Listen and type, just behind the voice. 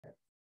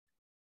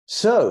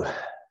So,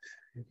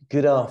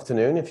 good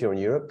afternoon if you're in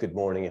Europe, good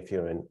morning if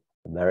you're in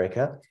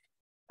America,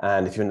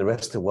 and if you're in the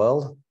rest of the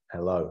world,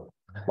 hello.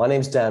 My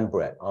name's Dan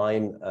Brett.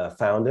 I'm a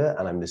founder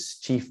and I'm the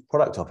Chief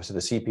Product Officer, the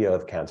CPO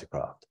of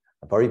Countercraft.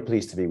 I'm very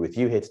pleased to be with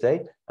you here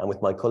today and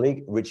with my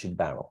colleague, Richard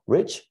Barrell.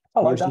 Rich,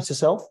 can you introduce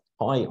yourself?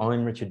 Hi,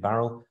 I'm Richard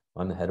Barrell.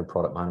 I'm the Head of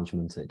Product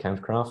Management at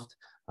Countercraft,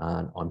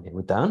 and I'm here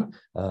with Dan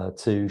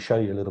to show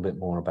you a little bit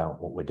more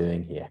about what we're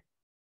doing here.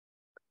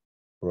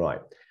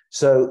 Right.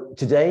 So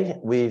today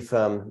we've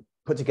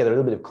put together a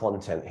little bit of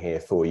content here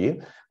for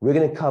you. We're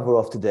going to cover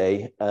off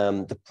today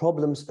the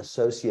problems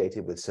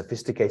associated with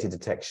sophisticated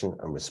detection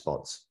and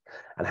response,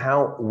 and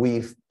how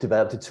we've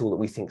developed a tool that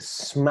we think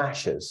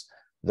smashes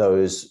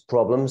those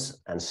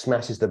problems and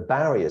smashes the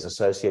barriers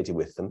associated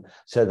with them,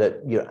 so that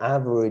your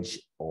average,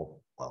 or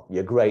well,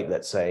 your great,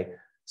 let's say,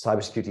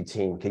 cybersecurity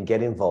team can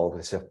get involved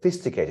with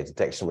sophisticated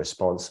detection and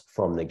response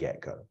from the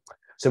get-go.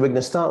 So we're going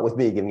to start with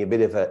me giving a bit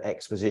of an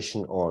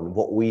exposition on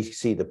what we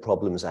see the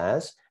problems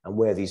as and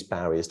where these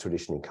barriers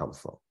traditionally come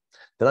from.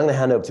 Then I'm going to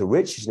hand over to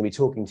Rich, who's going to be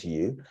talking to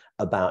you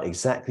about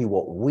exactly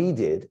what we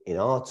did in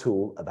our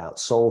tool about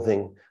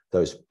solving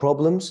those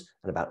problems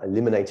and about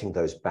eliminating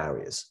those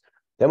barriers.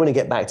 Then we're going to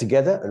get back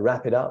together and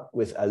wrap it up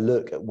with a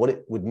look at what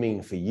it would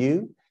mean for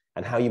you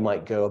and how you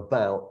might go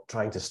about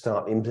trying to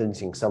start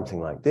implementing something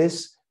like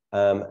this.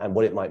 And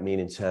what it might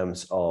mean in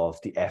terms of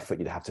the effort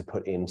you'd have to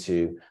put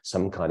into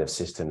some kind of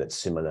system that's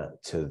similar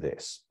to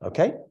this.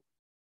 Okay?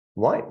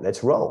 Right,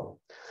 let's roll.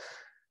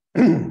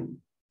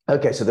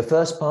 Okay, so the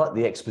first part,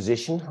 the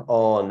exposition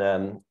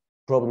on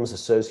problems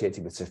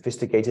associated with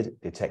sophisticated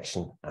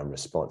detection and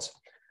response.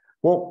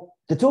 Well,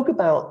 to talk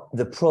about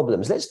the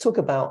problems, let's talk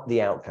about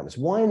the outcomes.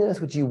 Why on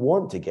earth would you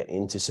want to get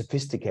into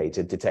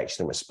sophisticated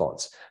detection and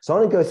response? So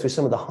I'm going to go through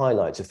some of the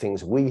highlights of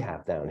things we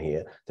have down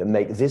here that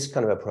make this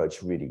kind of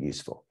approach really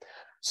useful.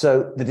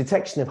 So the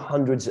detection of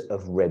hundreds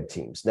of red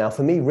teams. Now,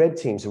 for me, red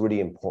teams are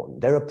really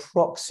important. They're a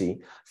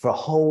proxy for a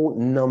whole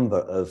number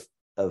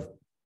of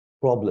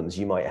problems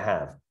you might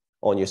have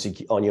on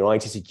your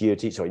IT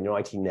security, so in your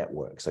IT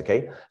networks,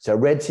 okay? So a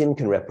red team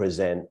can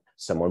represent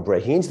someone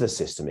breaking into the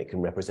system. It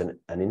can represent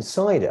an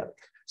insider.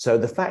 So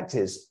the fact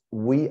is,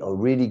 we are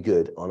really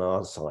good on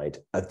our side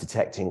of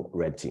detecting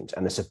red teams,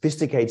 and the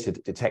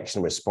sophisticated detection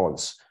and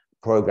response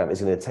program is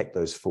going to detect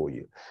those for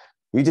you.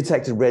 We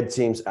detected red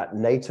teams at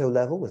NATO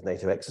level with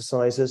NATO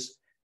exercises,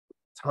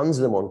 tons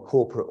of them on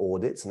corporate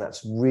audits, and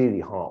that's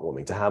really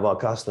heartwarming to have our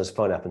customers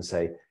phone up and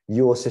say,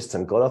 your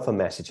system got off a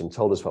message and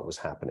told us what was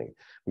happening.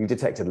 We've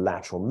detected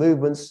lateral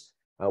movements.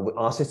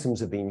 Our systems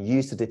have been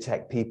used to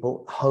detect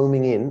people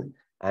homing in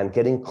and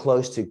getting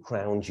close to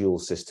crown jewel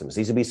systems.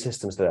 These will be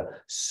systems that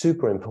are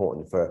super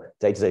important for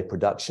day-to-day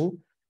production,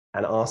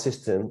 and our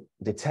system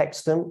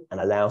detects them and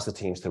allows the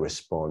teams to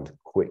respond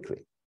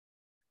quickly.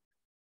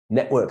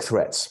 Network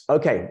threats.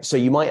 Okay, so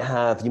you might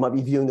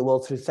be viewing the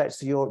world through threats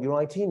to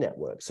your IT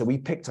network. So we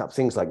picked up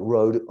things like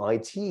rogue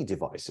IT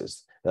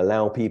devices that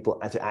allow people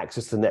to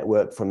access the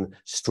network from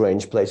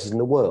strange places in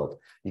the world.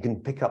 You can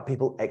pick up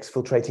people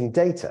exfiltrating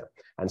data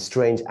and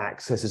strange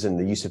accesses and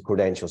the use of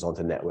credentials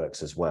onto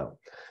networks as well.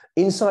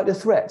 Insider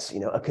threats,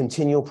 a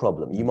continual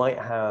problem. You might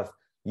have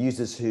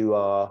users who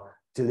are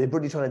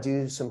deliberately trying to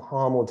do some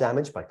harm or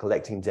damage by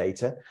collecting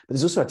data, but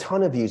there's also a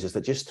ton of users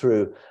that just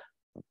through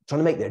trying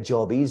to make their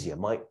job easier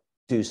might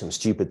do some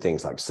stupid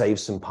things like save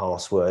some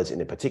passwords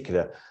in a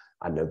particular,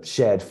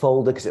 shared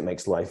folder because it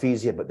makes life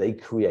easier, but they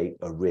create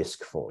a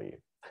risk for you.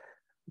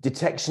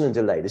 Detection and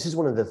delay. This is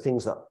one of the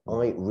things that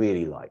I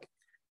really like.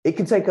 It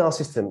can take our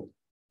system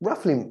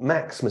roughly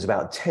maximum is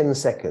about 10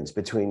 seconds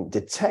between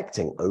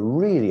detecting a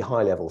really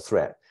high-level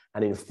threat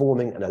and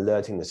informing and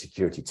alerting the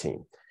security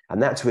team.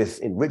 And that's with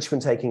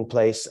enrichment taking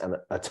place and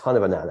a ton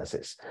of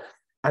analysis.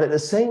 And at the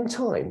same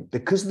time,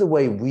 because of the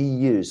way we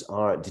use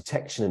our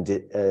detection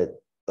and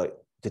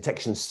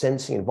detection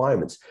sensing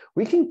environments,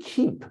 we can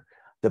keep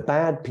the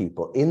bad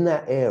people in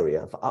that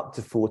area for up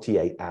to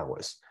 48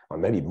 hours. Or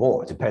maybe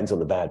more, it depends on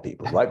the bad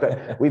people, right?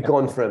 But we've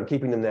gone from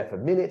keeping them there for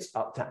minutes,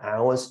 up to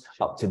hours,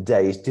 up to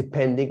days,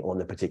 depending on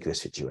the particular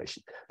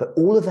situation. But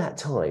all of that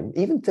time,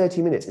 even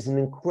 30 minutes, is an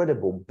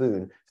incredible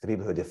boon for the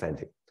people who are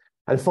defending.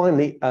 And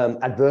finally,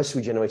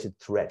 adversary-generated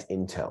threat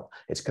intel.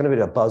 It's kind of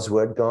a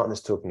buzzword.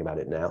 Gartner's talking about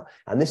it now.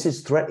 And this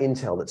is threat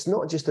intel that's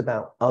not just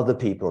about other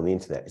people on the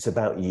internet. It's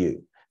about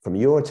you, from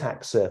your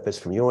attack surface,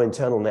 from your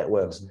internal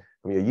networks,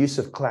 from your use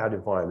of cloud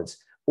environments.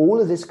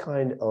 All of this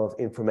kind of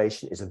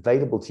information is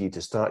available to you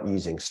to start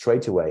using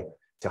straight away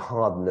to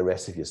harden the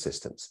rest of your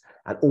systems.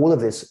 And all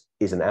of this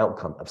is an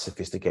outcome of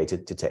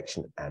sophisticated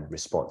detection and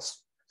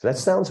response. So that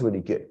sounds really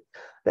good.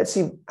 Let's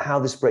see how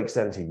this breaks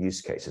down into use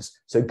cases.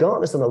 So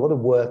Gartner's done a lot of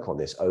work on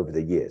this over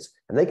the years,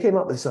 and they came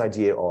up with this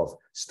idea of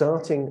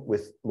starting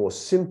with more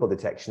simple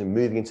detection and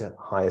moving into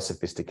higher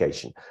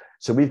sophistication.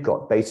 So we've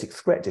got basic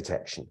threat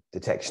detection,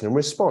 detection and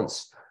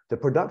response, the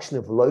production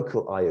of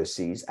local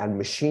IOCs and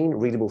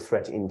machine-readable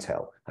threat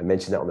intel. I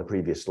mentioned that on the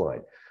previous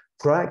slide.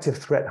 Proactive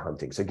threat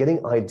hunting, so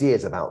getting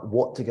ideas about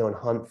what to go and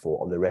hunt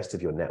for on the rest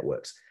of your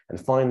networks. And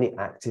finally,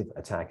 active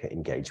attacker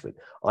engagement.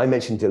 I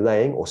mentioned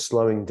delaying or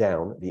slowing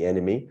down the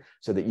enemy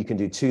so that you can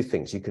do two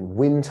things. You can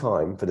win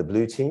time for the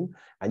blue team,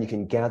 and you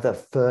can gather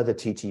further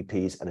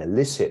TTPs and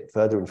elicit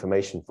further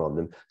information from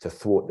them to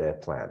thwart their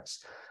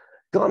plans.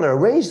 Gartner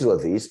arranged all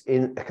of these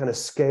in a kind of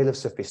scale of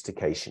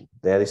sophistication.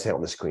 There they say it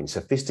on the screen,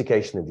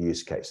 sophistication of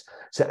use case.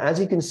 So as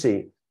you can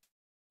see,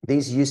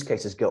 these use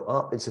cases go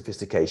up in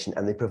sophistication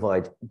and they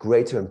provide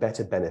greater and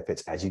better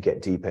benefits as you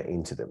get deeper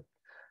into them.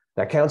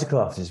 Now,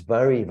 Countercraft is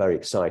very, very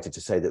excited to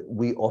say that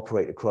we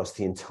operate across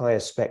the entire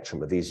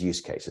spectrum of these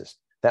use cases.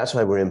 That's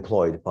why we're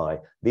employed by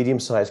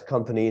medium-sized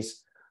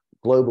companies,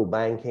 global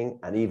banking,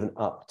 and even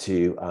up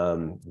to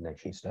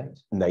nation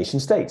states.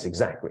 Nation states,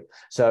 exactly.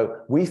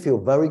 So we feel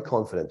very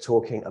confident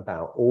talking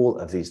about all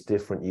of these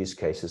different use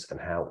cases and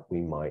how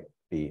we might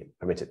be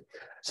permitted.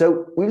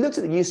 So we looked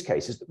at the use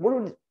cases.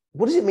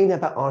 What does it mean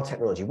about our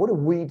technology? What are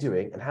we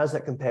doing, and how does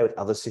that compare with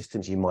other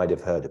systems you might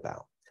have heard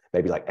about?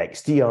 Maybe like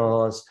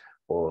XDRs,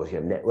 or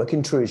network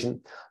intrusion.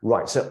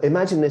 Right, so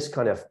imagine this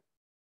kind of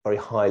very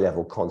high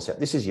level concept.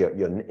 This is your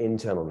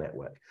internal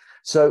network.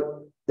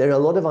 So there are a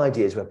lot of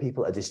ideas where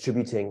people are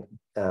distributing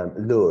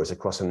lures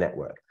across a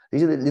network.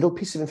 These are the little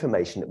pieces of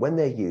information that when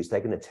they're used,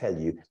 they're going to tell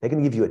you, they're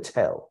going to give you a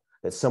tell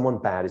that someone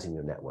bad is in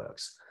your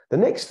networks. The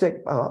next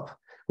step up,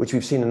 which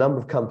we've seen a number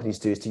of companies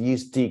do, is to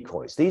use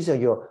decoys. These are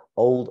your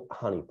old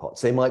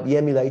honeypots. They might be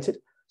emulated.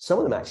 Some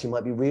of them actually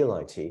might be real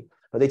IT,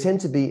 but they tend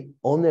to be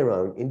on their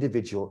own,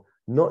 individual,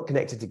 not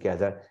connected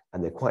together,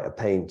 and they're quite a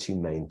pain to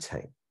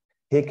maintain.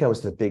 Here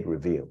comes the big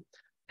reveal.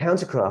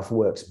 Countercraft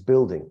works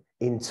building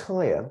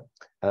entire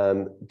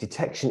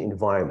detection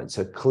environments,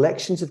 so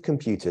collections of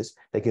computers.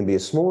 They can be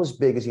as small as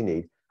big as you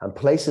need, and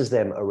places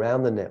them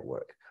around the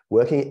network,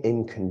 working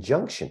in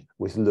conjunction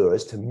with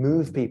lures to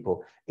move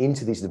people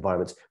into these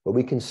environments where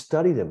we can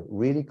study them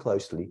really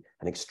closely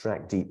and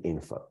extract deep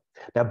info.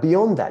 Now,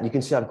 beyond that, you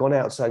can see I've gone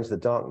outside into the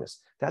darkness.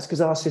 That's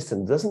because our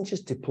system doesn't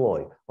just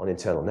deploy on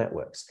internal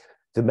networks.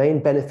 The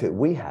main benefit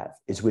we have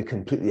is we're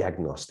completely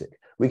agnostic.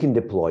 We can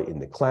deploy in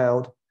the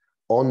cloud,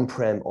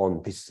 on-prem,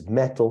 on pieces of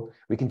metal.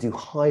 We can do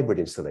hybrid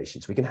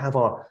installations. We can have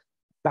our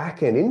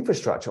back-end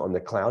infrastructure on the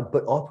cloud,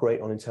 but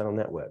operate on internal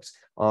networks.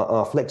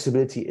 Our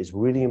flexibility is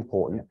really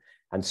important.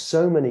 And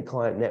so many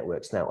client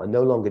networks now are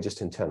no longer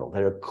just internal.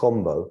 They're a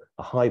combo,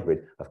 a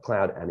hybrid of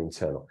cloud and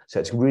internal. So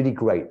it's really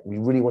great. We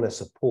really want to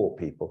support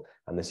people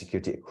and the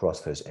security across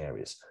those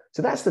areas.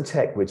 So that's the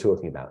tech we're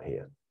talking about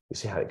here. You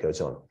see how it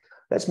goes on.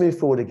 Let's move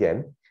forward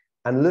again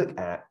and look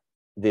at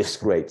this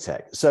great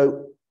tech.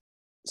 So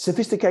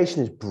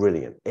sophistication is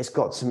brilliant. It's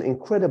got some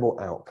incredible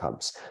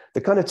outcomes.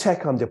 The kind of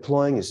tech I'm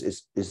deploying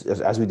is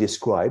as we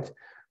described,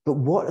 but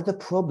what are the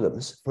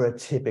problems for a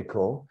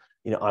typical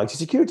IT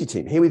security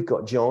team? Here we've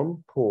got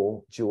John,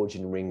 Paul, George,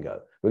 and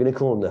Ringo. We're going to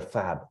call them the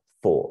Fab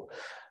Four.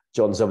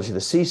 John's obviously the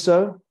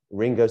CISO,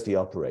 Ringo's the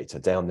operator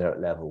down there at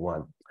level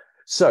 1.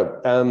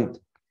 So,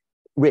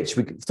 Rich,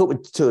 we thought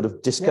we'd sort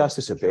of discuss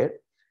this a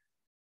bit.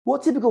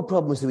 What typical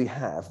problems do we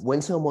have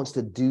when someone wants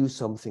to do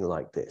something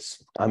like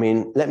this? I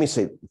mean, let me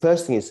say,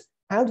 first thing is,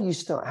 how do you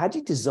start? How do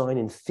you design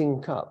and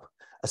think up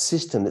a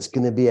system that's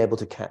going to be able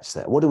to catch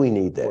that? What do we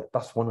need there? Well,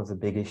 that's one of the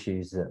big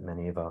issues that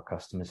many of our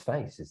customers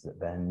face, is that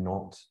they're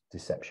not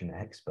deception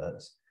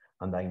experts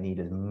and they need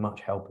as much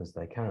help as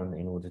they can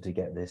in order to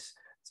get this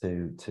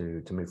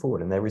to move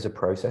forward. And there is a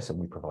process, and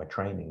we provide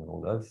training and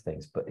all those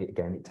things, but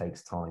again, it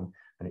takes time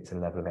and it's a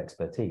level of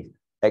expertise.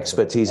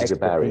 Expertise is a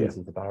barrier. Expertise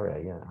is the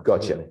barrier, yeah.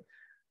 Absolutely. Gotcha.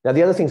 Now,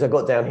 the other things I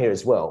got down here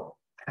as well,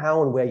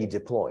 how and where you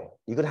deploy.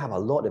 You've got to have a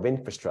lot of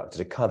infrastructure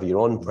to cover your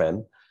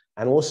on-prem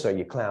and also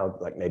your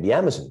cloud, like maybe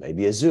Amazon,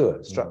 maybe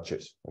Azure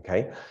structures,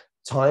 okay?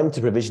 Time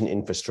to provision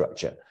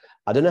infrastructure.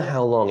 I don't know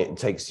how long it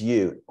takes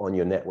you on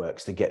your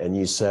networks to get a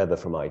new server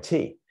from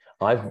IT.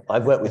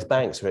 I've worked with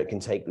banks where it can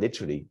take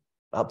literally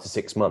up to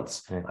 6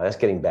 months. That's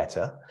getting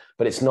better,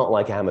 but it's not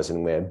like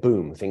Amazon where,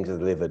 boom, things are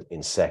delivered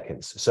in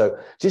seconds. So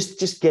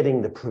just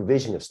getting the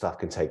provision of stuff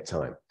can take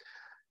time.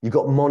 You've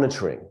got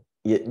monitoring.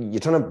 You're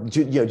trying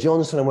to,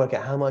 John's trying to work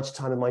out how much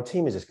time of my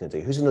team is this going to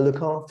do? Who's going to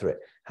look after it?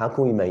 How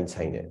can we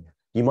maintain it?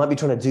 You might be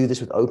trying to do this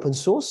with open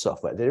source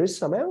software. There is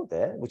some out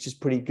there, which is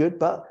pretty good,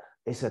 but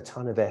it's a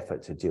ton of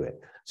effort to do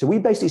it. So we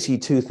basically see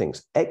two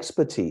things: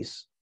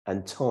 expertise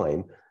and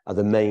time are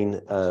the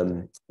main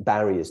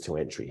barriers to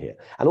entry here.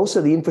 And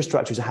also the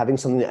infrastructure is having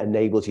something that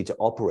enables you to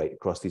operate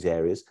across these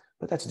areas,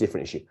 but that's a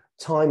different issue.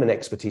 Time and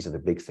expertise are the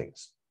big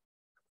things.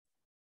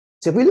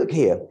 So if we look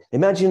here,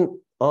 imagine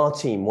our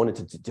team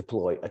wanted to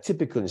deploy a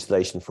typical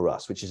installation for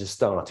us, which is a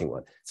starting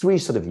one. 3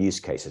 sort of use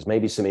cases,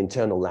 maybe some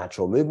internal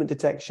lateral movement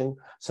detection,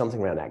 something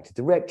around Active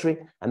Directory,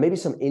 and maybe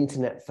some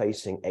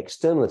internet-facing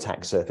external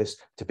attack surface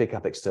to pick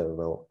up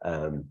external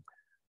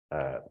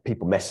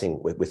people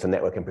messing with the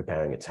network and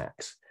preparing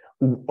attacks.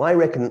 I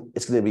reckon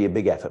it's going to be a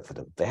big effort for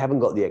them. They haven't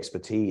got the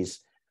expertise.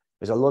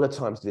 There's a lot of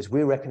time to do this.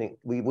 We're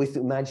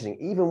imagining,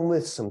 even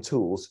with some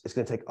tools, it's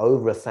going to take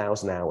over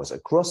 1,000 hours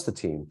across the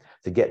team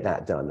to get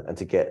that done and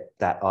to get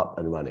that up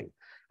and running.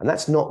 And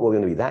that's not what we're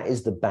going to be. That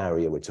is the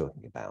barrier we're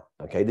talking about.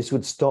 Okay, this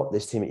would stop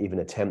this team even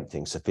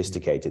attempting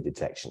sophisticated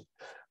detection.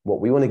 What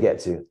we want to get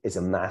to is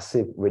a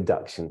massive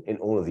reduction in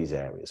all of these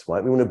areas,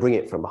 right? We want to bring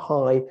it from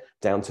high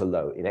down to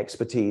low in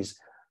expertise,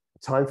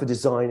 time for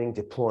designing,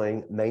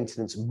 deploying,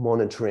 maintenance,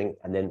 monitoring,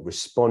 and then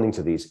responding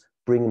to these,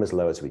 bring them as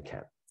low as we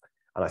can.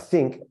 And I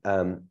think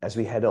as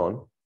we head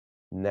on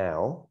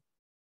now,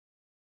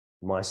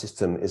 my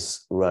system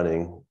is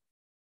running.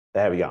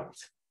 There we go.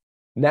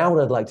 Now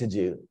what I'd like to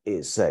do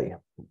is say,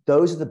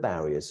 those are the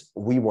barriers,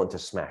 we want to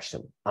smash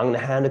them. I'm going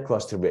to hand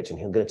across to Rich, and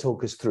he's going to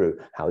talk us through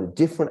how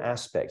different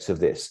aspects of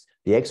this,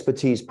 the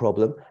expertise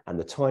problem and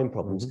the time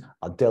problems,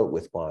 are dealt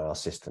with by our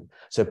system.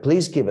 So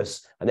please give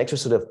us an extra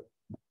sort of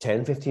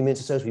 10, 15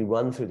 minutes or so as we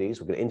run through these.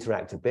 We're going to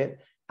interact a bit,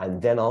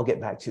 and then I'll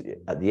get back to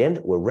you at the end.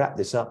 We'll wrap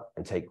this up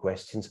and take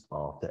questions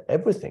after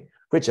everything.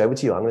 Rich, over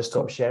to you. I'm going to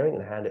stop sharing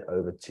and hand it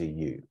over to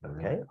you.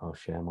 Okay. I'll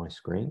share my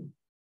screen.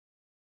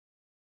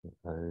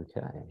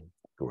 Okay.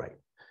 Great.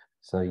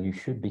 So you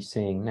should be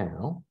seeing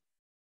now.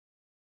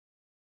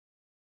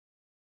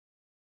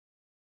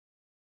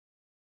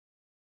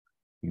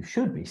 You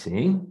should be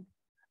seeing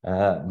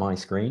my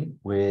screen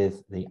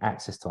with the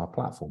access to our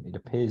platform. It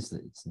appears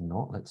that it's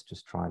not. Let's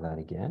just try that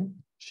again.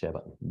 Share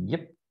button.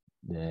 Yep.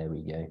 There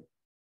we go.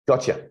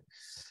 Gotcha.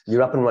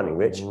 You're up and running,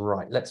 Rich.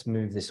 Right. Let's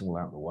move this all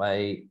out of the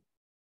way.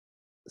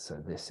 So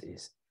this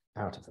is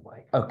out of the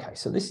way. Okay.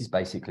 So this is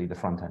basically the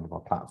front end of our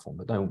platform,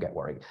 but don't get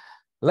worried.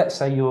 Let's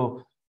say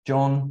you're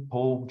John,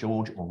 Paul,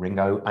 George, or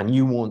Ringo, and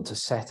you want to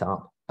set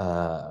up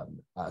a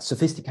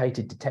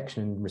sophisticated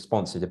detection and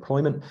response to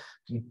deployment.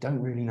 You don't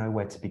really know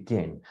where to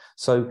begin.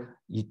 So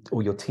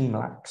your team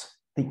lacks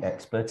the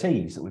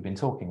expertise that we've been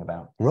talking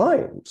about.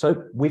 Right.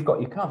 So we've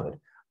got you covered.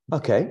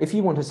 Okay. If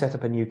you want to set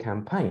up a new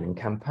campaign, and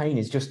campaign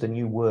is just a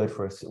new word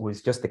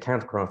was just the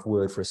Countercraft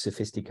word for a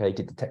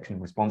sophisticated detection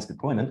and response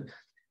deployment.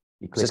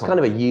 So it's kind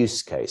of a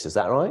use case, is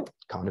that right?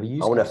 Kind of a use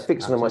case. I want to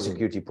fix one of my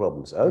security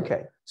problems.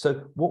 Okay.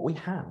 So what we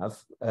have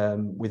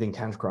within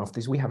Countercraft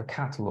is we have a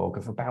catalog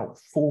of about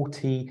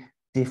 40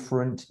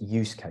 different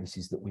use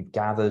cases that we've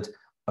gathered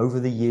over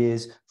the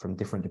years from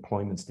different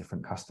deployments,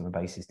 different customer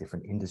bases,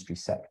 different industry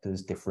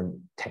sectors, different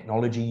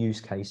technology use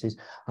cases.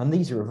 And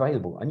these are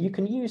available, and you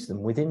can use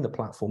them within the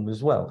platform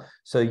as well.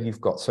 So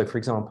you've got, so for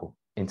example,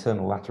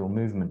 internal lateral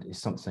movement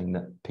is something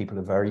that people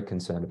are very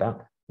concerned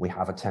about. We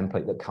have a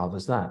template that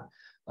covers that.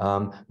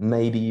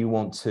 Maybe you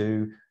want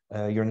to,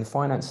 you're in the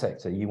finance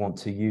sector, you want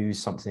to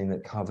use something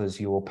that covers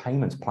your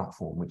payments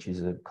platform, which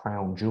is a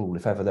crown jewel,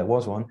 if ever there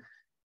was one.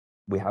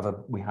 We have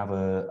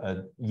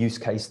a use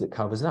case that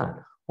covers that.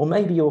 Or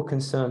maybe you're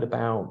concerned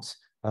about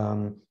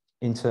remote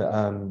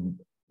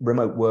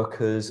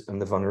workers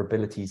and the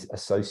vulnerabilities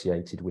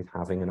associated with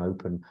having an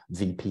open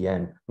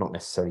VPN, not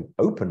necessarily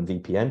open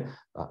VPN,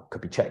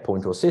 could be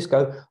Checkpoint or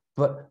Cisco,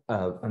 but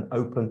an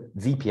open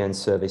VPN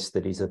service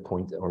that is a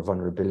point or a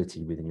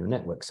vulnerability within your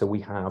network. So we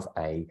have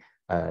a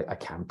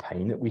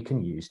campaign that we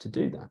can use to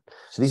do that.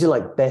 So these are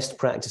like best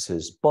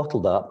practices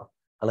bottled up,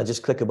 and I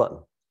just click a button.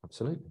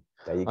 Absolutely.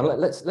 There you and go.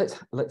 Let's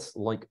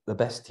like the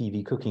best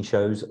TV cooking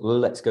shows.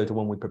 Let's go to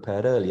one we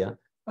prepared earlier.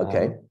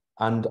 Okay.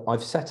 And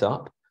I've set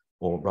up,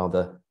 or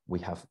rather, we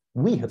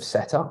have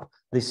set up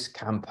this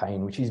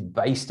campaign, which is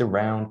based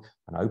around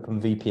an open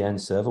VPN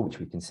server, which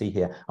we can see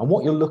here. And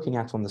what you're looking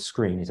at on the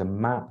screen is a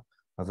map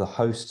of the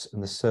hosts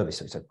and the service.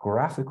 So it's a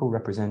graphical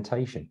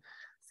representation.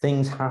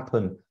 Things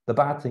happen, the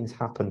bad things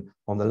happen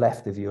on the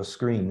left of your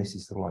screen. This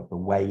is like the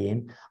way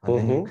in. And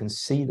then you can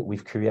see that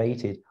we've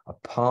created a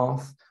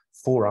path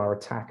for our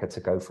attacker to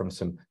go from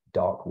some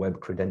dark web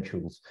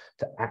credentials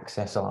to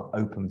access our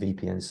open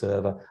VPN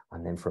server,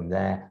 and then from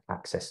there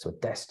access to a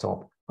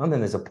desktop, and then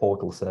there's a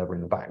portal server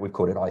in the back. We've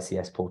called it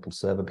ICS portal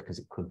server because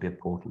it could be a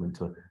portal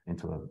into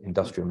an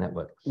industrial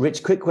network.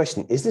 Rich, quick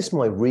question: is this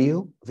my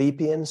real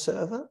VPN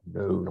server?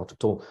 No, not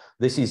at all.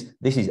 This is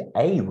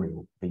a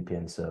real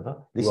VPN server.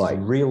 This is a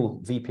real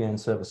VPN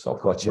server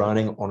software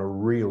running on a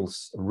real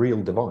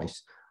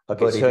device.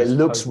 Okay, so it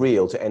looks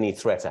real to any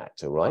threat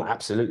actor, right?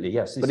 Absolutely,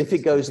 yes. But if it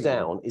goes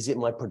down, is it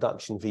my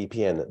production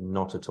VPN?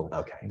 Not at all.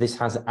 Okay. This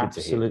has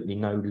absolutely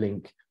no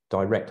link,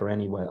 direct or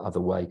anywhere other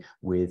way,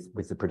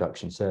 with the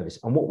production service.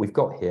 And what we've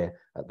got here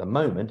at the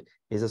moment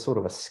is a sort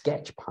of a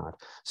sketch pad.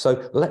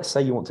 So let's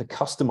say you want to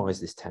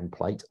customize this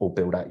template or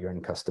build out your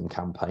own custom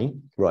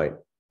campaign. Right.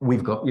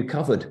 We've got you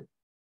covered.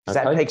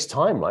 Okay. That takes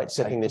time, right?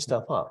 Setting this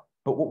stuff up.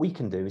 But what we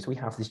can do is we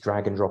have this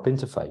drag and drop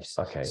interface.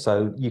 Okay.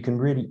 So you can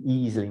really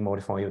easily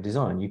modify your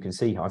design. You can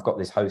see I've got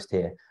this host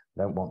here.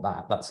 I don't want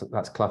that.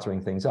 That's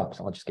cluttering things up.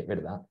 So I'll just get rid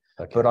of that.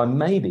 Okay. But I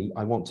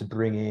want to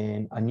bring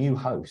in a new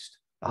host.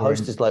 A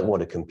host is like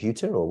what, a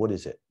computer, or what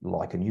is it?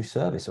 Like a new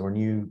service or a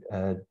new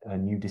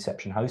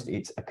deception host.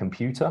 It's a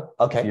computer,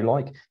 if you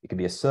like. It can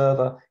be a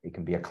server. It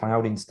can be a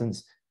cloud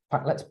instance. In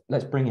fact,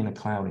 let's bring in a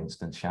cloud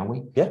instance, shall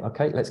we? Yeah.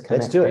 Okay. Let's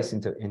connect this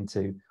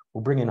into.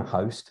 We'll bring in a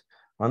host.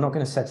 I'm not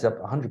going to set it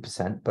up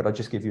 100%, but I'll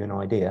just give you an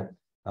idea.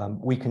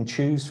 We can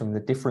choose from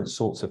the different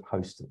sorts of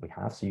hosts that we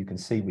have. So you can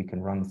see we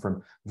can run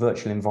from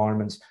virtual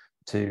environments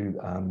to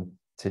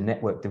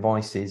network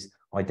devices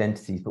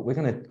identities, but we're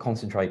going to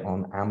concentrate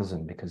on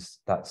Amazon because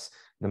that's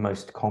the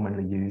most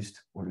commonly used,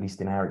 or at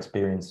least in our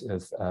experience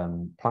of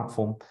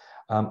platform.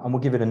 And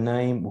we'll give it a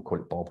name. We'll call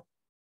it Bob.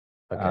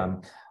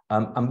 Okay.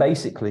 And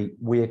basically,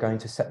 we are going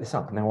to set this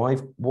up. Now,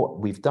 what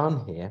we've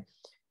done here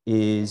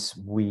is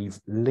we've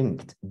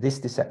linked this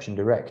Deception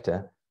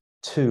Director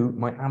to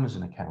my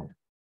Amazon account.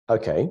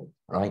 Okay.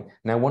 Right.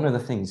 Now, one of the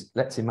things,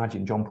 let's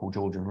imagine John, Paul,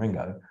 George, and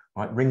Ringo.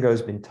 Right.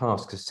 Ringo's been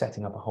tasked with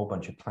setting up a whole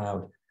bunch of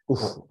cloud.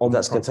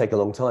 That's going to take a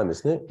long time,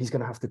 isn't it? He's going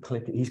to have to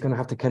click. He's going to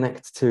have to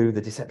connect to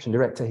the Deception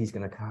Director. He's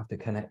going to have to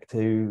connect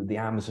to the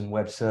Amazon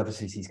Web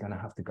Services. He's going to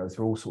have to go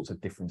through all sorts of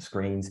different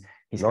screens.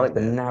 He's going to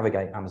have to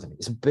navigate Amazon.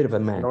 It's a bit of a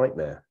mess.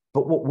 Nightmare.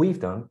 But what we've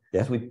done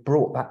is we've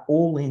brought that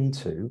all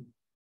into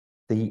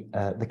the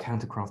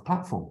Countercraft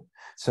platform.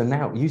 So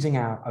now, using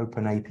our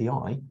open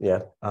API,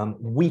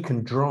 we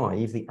can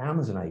drive the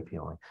Amazon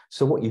API.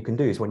 So what you can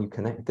do is when you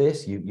connect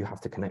this, you have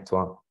to connect to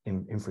our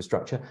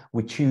infrastructure.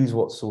 We choose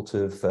what sort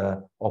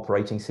of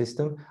operating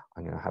system.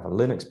 I'm going to have a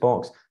Linux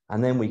box,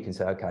 and then we can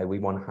say, okay, we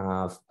want to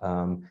have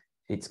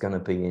it's going to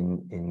be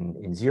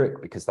in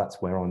Zurich because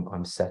that's where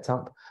I'm set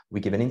up. We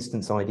give an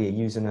instance ID, a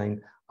username,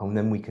 and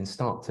then we can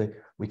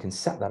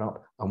set that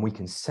up, and we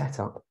can set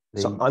up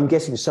the. So I'm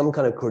guessing some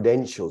kind of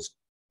credentials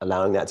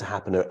allowing that to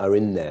happen are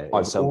in there.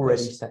 I've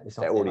already set this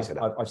up.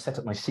 I've set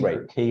up my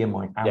secret key and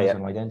my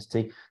Amazon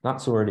identity.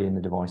 That's already in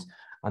the device.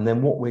 And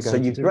then what we're going to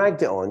do. So you've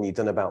dragged it on, you've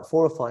done about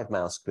 4 or 5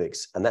 mouse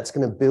clicks, and that's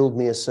going to build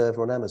me a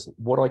server on Amazon.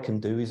 What I can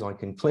do is I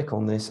can click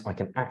on this, I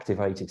can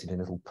activate it,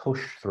 and it'll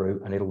push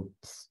through, and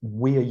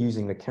we are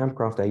using the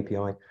Countercraft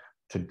API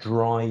to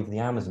drive the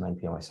Amazon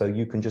API. So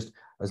you can just,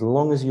 as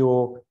long as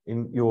you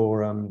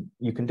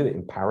can do it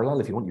in parallel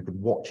if you want. You could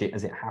watch it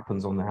as it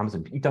happens on the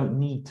Amazon, but you don't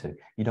need to.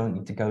 You don't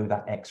need to go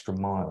that extra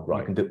mile. Right.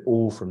 You can do it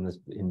all from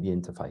in the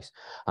interface.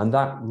 And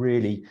that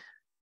really,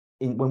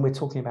 when we're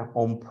talking about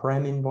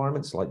on-prem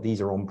environments, like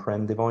these are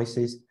on-prem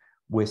devices,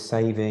 we're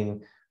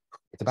saving.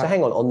 So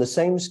hang on the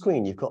same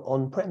screen, you've got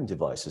on-prem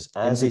devices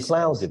as a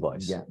cloud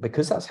device. Yeah,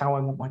 because that's how I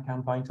want my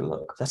campaign to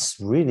look. That's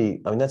really,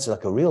 that's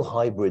like a real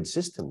hybrid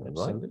system then,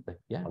 right? Absolutely,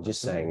 yeah. I'm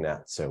just saying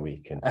that so we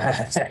can.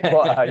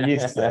 What I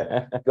used to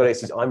say.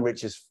 God, I'm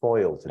Richard's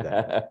foil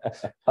today.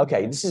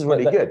 Okay, this is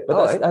really good.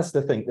 But that's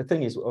the thing. The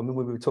thing is, we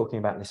were talking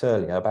about this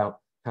earlier about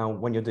how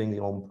when you're doing the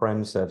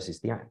on-prem services,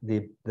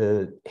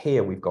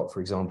 here we've got,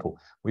 for example,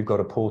 we've got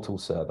a portal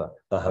server.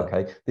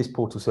 Okay, this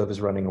portal server is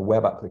running a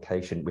web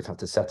application. We've had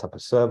to set up a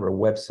server, a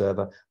web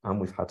server,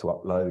 and we've had to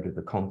upload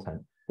the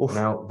content. Oof.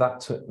 Now that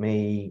took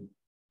me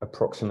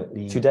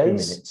approximately 2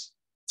 days.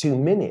 2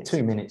 minutes.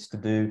 2 minutes to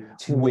do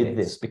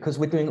this because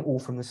we're doing it all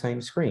from the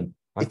same screen.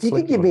 If you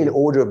could give me an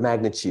order of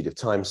magnitude of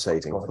time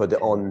saving for the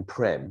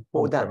on-prem,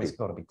 what would that be? It's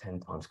got to be 10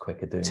 times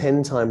quicker.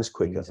 10 times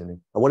quicker. And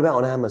what about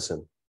on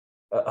Amazon?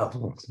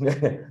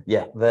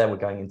 Yeah, there we're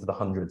going into the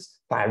hundreds,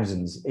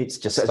 thousands. It's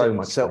just so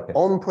much quicker.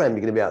 On-prem,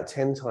 you're going to be about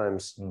 10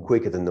 times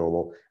quicker than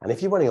normal. And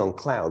if you're running on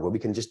cloud, where we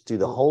can just do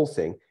the whole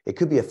thing, it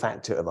could be a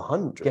factor of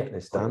 100. Get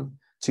this done.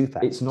 2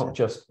 factors. It's not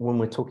just when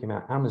we're talking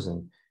about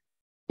Amazon.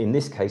 In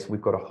this case,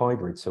 we've got a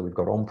hybrid. So we've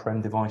got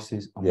on-prem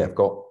devices and we've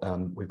got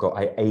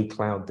a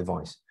cloud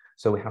device.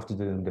 So we have to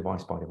do them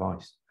device by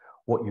device.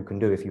 What you can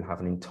do if you have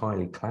an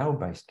entirely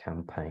cloud-based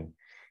campaign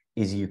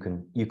is you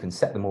can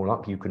set them all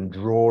up. You can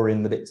draw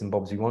in the bits and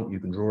bobs you want. You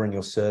can draw in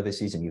your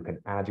services and you can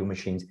add your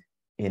machines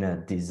in a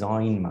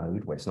design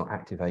mode where it's not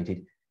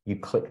activated. You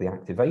click the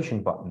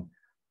activation button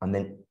and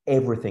then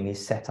everything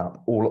is set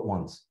up all at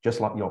once,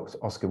 just like the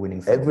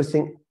Oscar-winning film.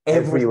 Everything,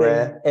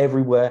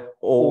 everywhere,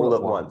 all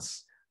at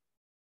once.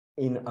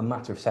 In a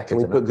matter of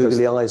seconds. Can we put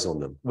googly eyes on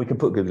them? We can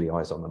put googly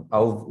eyes on them.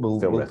 We'll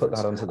put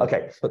that onto the.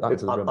 Okay,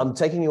 I'm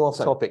taking you off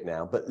topic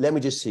now, but let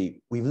me just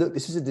see. We've looked.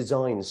 This is a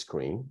design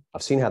screen.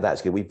 I've seen how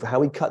that's good. How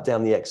we cut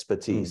down the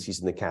expertise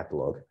using the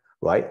catalog,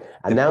 right?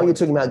 And now you're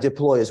talking about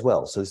deploy as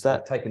well. So is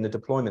that taking the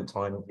deployment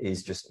time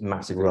is just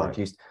massively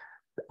reduced.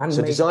 And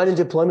so design and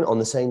deployment on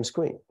the same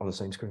screen. On the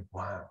same screen.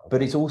 Wow. Okay.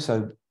 But it's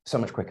also so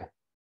much quicker.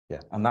 Yeah.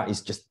 And that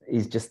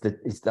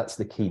that's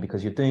the key,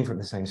 because you're doing from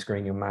the same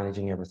screen, you're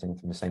managing everything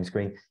from the same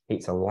screen.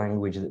 It's a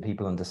language that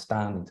people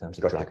understand in terms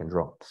of drag and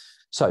drop.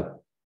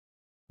 So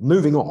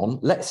moving on,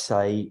 let's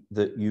say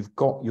that you've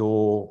got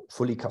your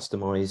fully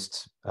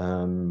customized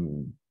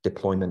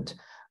deployment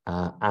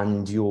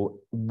and you're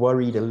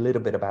worried a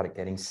little bit about it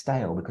getting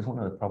stale, because one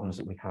of the problems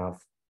that we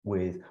have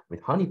with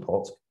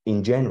honeypots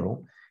in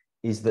general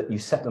is that you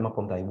set them up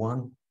on day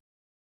 1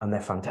 and they're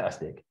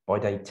fantastic. By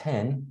day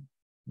 10,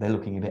 they're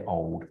looking a bit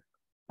old.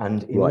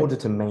 And in order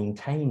to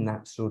maintain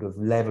that sort of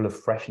level of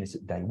freshness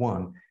at day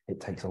 1, it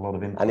takes a lot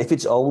of input. And if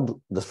it's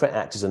old, the threat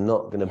actors are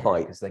not going to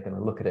bite. Because they're going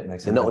to look at it and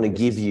they're not going to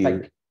give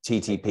you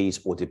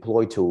TTPs or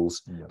deploy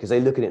tools, because they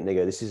look at it and they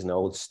go, this is an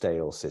old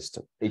stale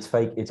system. It's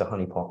fake, it's a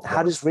honeypot.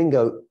 How does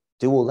Ringo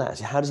do all that?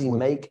 How does he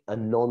make a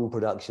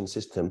non-production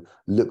system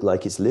look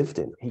like it's lived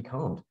in? He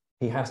can't.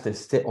 He has to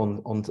sit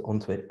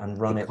onto it and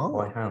run it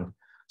by hand.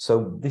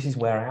 So this is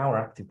where our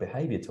active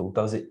behavior tool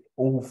does it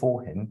all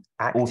for him.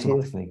 Active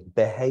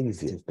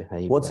behavior.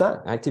 What's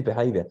that? Active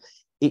behavior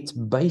It's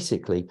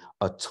basically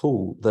a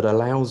tool that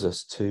allows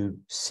us to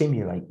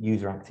simulate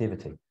user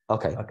activity.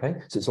 Okay. Okay.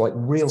 So it's like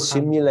real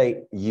simulate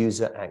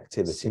user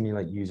activity.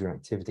 Simulate user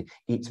activity.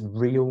 It's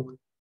real,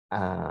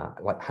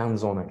 like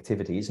hands-on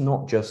activity. It's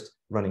not just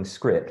running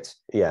script.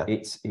 Yeah.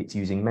 It's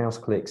using mouse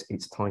clicks.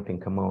 It's typing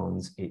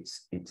commands.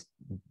 It's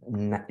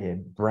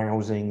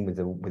browsing with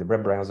a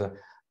web browser.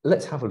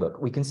 Let's have a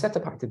look. We can set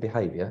up active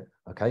behavior.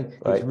 Okay.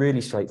 Right. It's really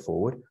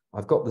straightforward.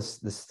 I've got this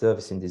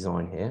service in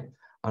design here,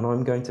 and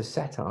I'm going to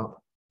set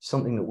up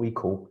something that we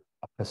call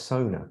a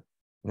persona.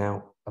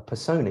 Now, a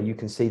persona, you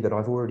can see that I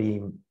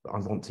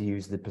want to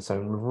use the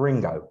persona of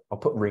Ringo. I'll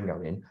put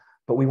Ringo in,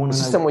 but we want to know.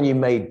 This is someone you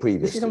made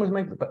previously. This is someone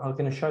made, but I'm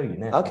going to show you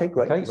now. Okay,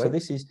 great. Okay, great. so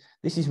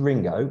this is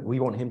Ringo. We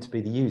want him to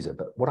be the user,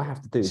 but what I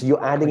have to do. So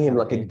you're adding him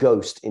like a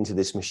ghost into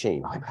this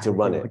machine to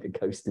run it. Like a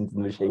ghost into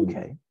the machine.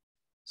 Okay.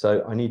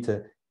 So I need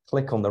to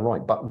click on the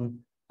right button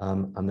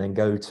and then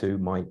go to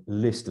my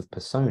list of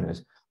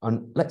personas.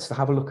 And let's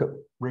have a look at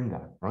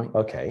Ringo, right?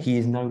 Okay. He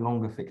is no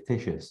longer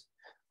fictitious.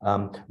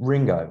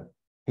 Ringo,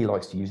 he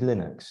likes to use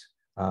Linux.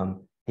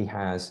 He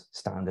has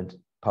standard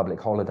public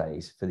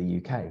holidays for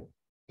the UK.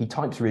 He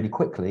types really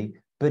quickly,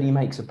 but he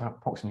makes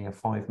approximately a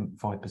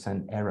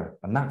 5% error.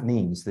 And that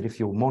means that if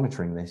you're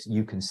monitoring this,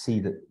 you can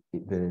see that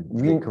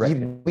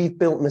we've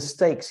built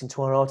mistakes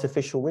into our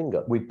artificial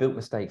Ringo. We've built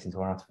mistakes into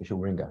our artificial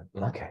Ringo.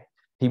 Yeah. Okay.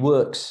 He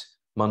works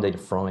Monday to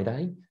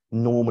Friday,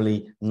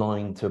 normally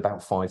 9 to about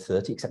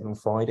 5:30, except on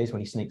Fridays when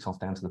he sneaks off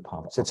down to the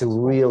pub. So it's a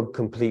real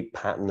complete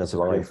pattern of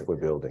life we're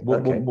building.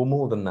 Well,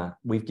 more than that,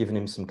 we've given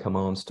him some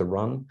commands to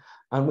run,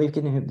 and we've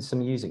given him some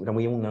music. And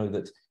we all know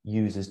that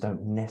users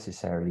don't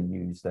necessarily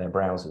use their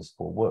browsers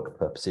for work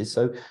purposes.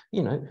 So,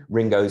 you know,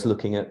 Ringo's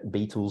looking at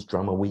Beatles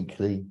Drummer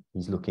Weekly.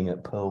 He's looking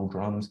at Pearl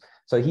drums.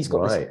 So he's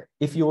got this.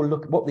 If you're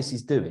what this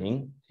is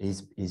doing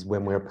is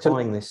when we're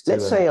applying this to.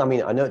 Let's say, I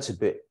mean, I know it's a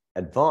bit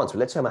advanced, but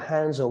let's say I'm a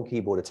hands-on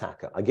keyboard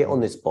attacker. I get on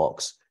this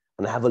box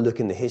and I have a look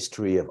in the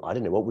history of, I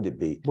don't know, what would it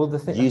be? Well, the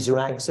thing, user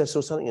access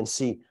or something, and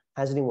see,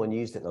 has anyone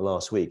used it in the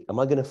last week? Am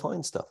I going to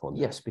find stuff on that?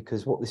 Yes,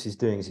 because what this is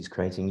doing is it's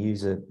creating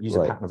user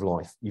pattern of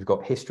life. You've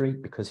got history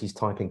because he's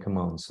typing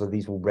commands. So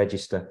these will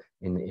register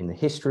in the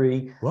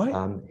history. Right.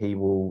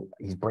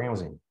 He's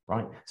browsing,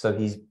 right? So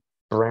he's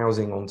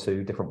browsing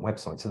onto different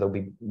websites. So there'll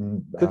be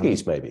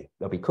cookies, maybe.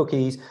 There'll be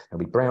cookies,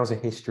 there'll be browser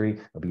history,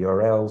 there'll be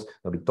URLs,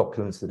 there'll be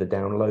documents that are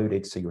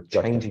downloaded. So you're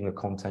changing the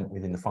content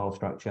within the file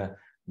structure.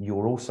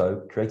 You're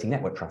also creating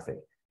network traffic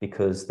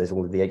because there's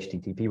all of the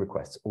HTTP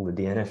requests, all the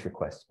DNS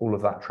requests, all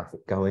of that traffic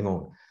going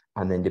on.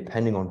 And then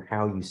depending on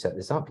how you set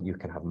this up, you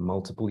can have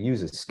multiple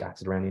users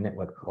scattered around your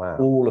network. Wow.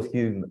 All of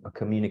you are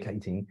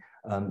communicating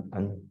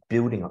and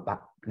building up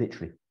that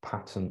literally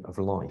pattern of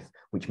life,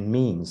 which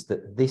means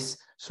that this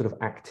sort of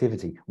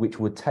activity, which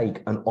would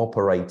take an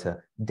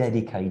operator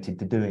dedicated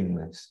to doing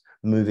this,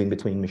 moving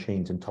between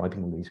machines and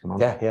typing all these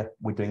commands,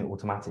 we're doing it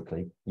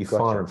automatically. You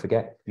fire and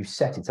forget, you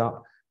set it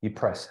up, you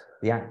press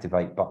the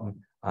activate button,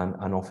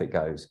 and off it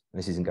goes.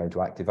 This isn't going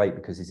to activate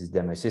because this is a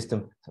demo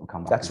system. So it'll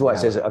come back. That's why it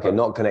says, okay,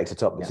 not connected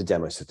top, it's a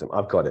demo system.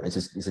 I've got it.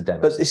 It's a demo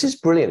But system. this is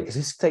brilliant because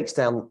this takes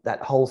down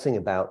that whole thing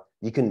about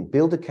you can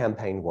build a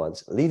campaign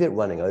once, leave it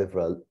running over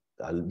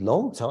a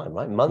long time,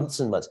 right? Months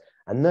and months,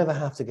 and never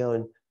have to go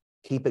and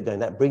keep it going.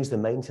 That brings the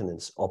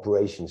maintenance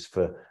operations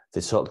for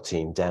the SOC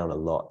team down a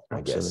lot,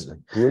 I guess.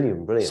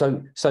 Brilliant,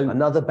 brilliant. So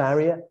another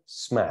barrier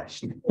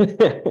smashed.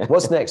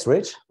 What's next,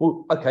 Rich?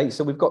 Well, okay,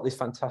 so we've got this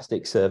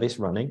fantastic service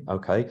running.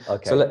 Okay.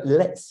 So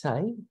let's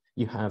say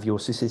you have your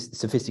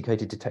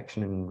sophisticated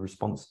detection and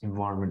response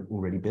environment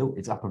already built.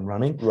 It's up and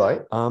running.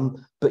 Right.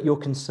 But you're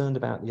concerned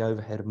about the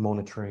overhead of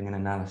monitoring and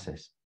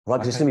analysis. Right,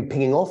 because it's going to be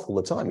pinging off all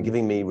the time and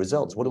giving me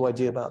results. What do I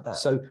do about that?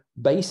 So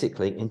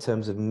basically, in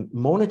terms of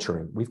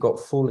monitoring, we've got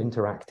full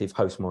interactive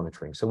host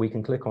monitoring. So we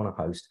can click on a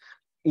host,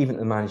 even at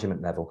the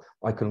management level.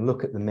 I can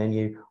look at the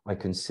menu. I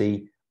can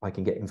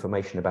get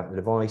information about the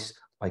device.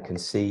 I can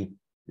see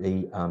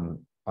the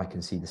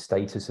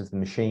status of the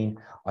machine.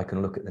 I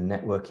can look at the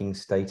networking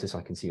status.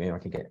 I can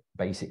get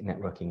basic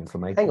networking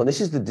information. Hang on,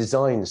 this is the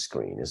design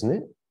screen, isn't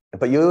it?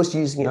 But you're also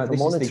using it for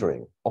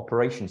monitoring.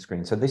 Operation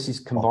screen. So this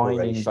is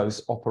combining both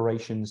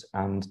operations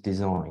and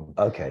design.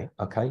 Okay.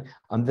 Okay.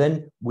 And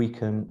then we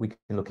can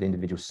look at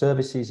individual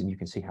services, and you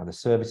can see how the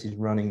service is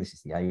running. This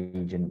is the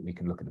agent. We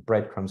can look at the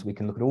breadcrumbs. We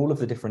can look at all of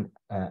the different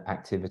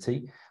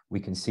activity. We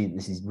can see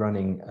this is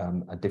running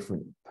a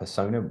different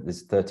persona.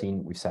 There's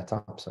 13 we've set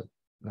up. So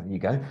there you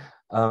go.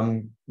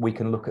 We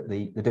can look at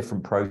the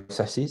different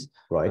processes.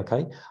 Right.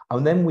 Okay.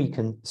 And then we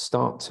can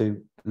start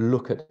to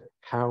look at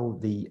how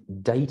the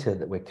data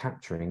that we're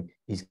capturing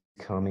is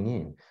coming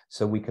in.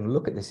 So we can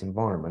look at this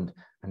environment,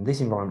 and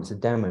this environment is a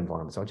demo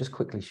environment. So I'll just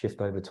quickly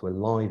shift over to a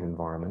live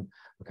environment.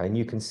 Okay, and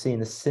you can see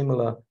in a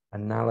similar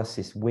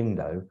analysis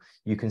window,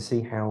 you can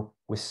see how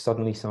we're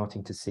suddenly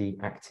starting to see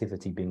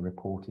activity being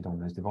reported on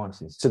those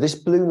devices. So this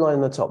blue line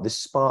on the top, this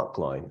spark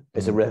line,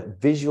 is a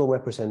visual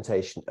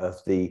representation of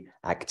the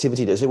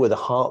activity. Is it where the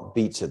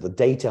heartbeats, the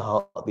data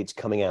heartbeats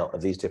coming out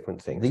of these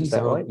different things? These is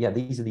that are, right? Yeah,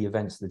 these are the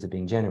events that are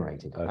being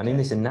generated. Okay. And in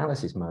this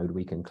analysis mode,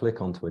 we can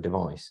click onto a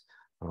device,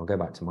 and I'll go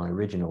back to my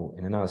original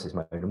in analysis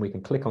mode, and we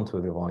can click onto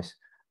a device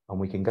and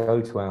we can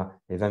go to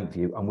our event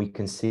view and we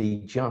can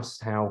see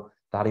just how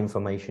that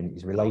information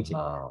is related,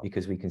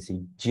 because we can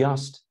see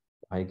just,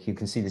 like you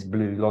can see this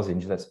blue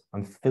lozenge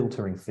I'm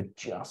filtering for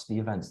just the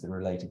events that are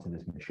related to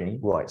this machine.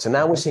 Right. So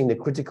now we're seeing the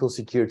critical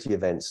security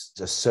events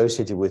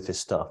associated with this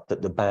stuff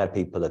that the bad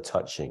people are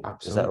touching.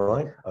 Absolutely. Is that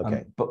right?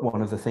 Okay. But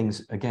one of the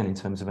things, again, in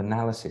terms of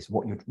analysis,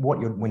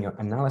 when you're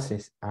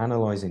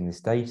analyzing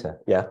this data,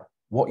 yeah,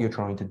 what you're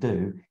trying to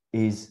do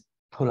is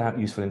pull out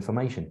useful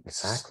information.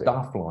 Exactly.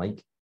 Stuff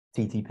like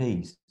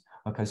TTPs.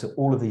 Okay, so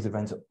all of these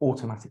events are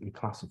automatically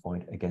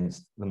classified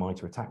against the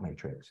MITRE ATT&CK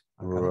matrix.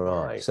 Okay?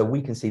 Right. So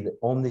we can see that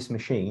on this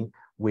machine,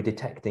 we're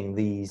detecting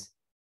these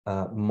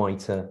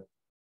MITRE,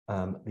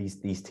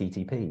 these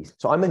TTPs.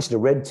 So I mentioned a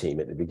red team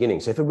at the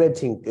beginning. So if a red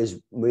team is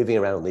moving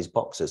around these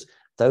boxes,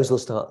 those will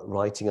start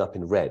writing up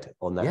in red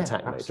on that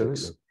attack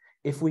matrix.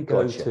 If we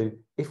go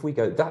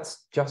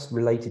that's just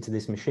related to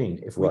this machine.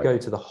 If we go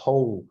to the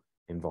whole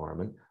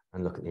environment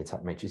and look at the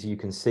attack matrix, you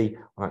can see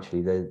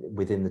actually they're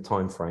within the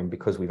time frame,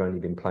 because we've only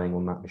been playing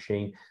on that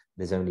machine,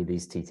 there's only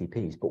these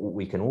TTPs. But what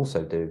we can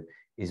also do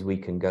is we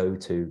can go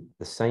to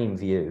the same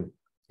view,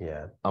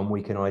 and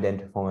we can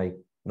identify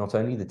not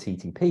only the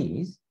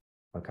TTPs,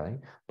 okay,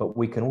 but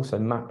we can also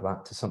map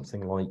that to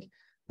something like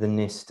the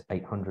NIST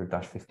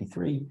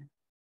 800-53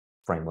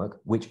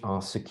 framework, which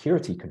are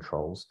security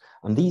controls.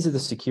 And these are the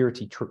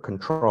security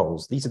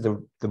controls. These are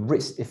the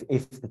risk.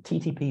 If the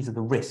TTPs are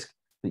the risk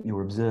that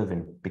you're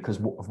observing because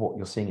of what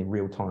you're seeing in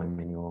real time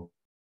in your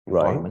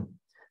environment,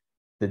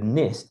 the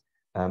NIST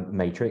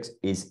matrix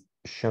is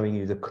showing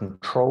you the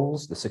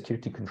controls, the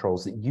security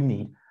controls that you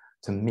need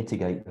to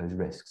mitigate those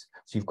risks.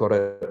 So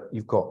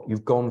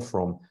you've gone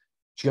from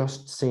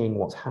just seeing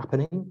what's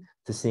happening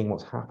to seeing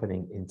what's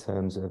happening in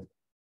terms of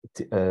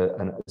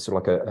sort of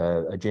like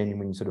a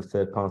genuine sort of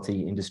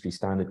third-party industry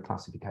standard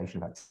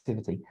classification of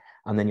activity.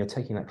 And then you're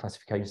taking that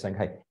classification saying,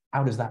 hey,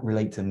 how does that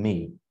relate to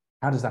me?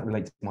 How does that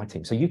relate to my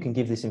team? So you can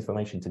give this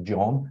information to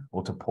John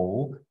or to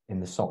Paul in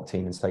the SOC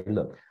team and say,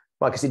 look.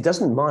 Right, because it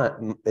doesn't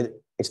matter.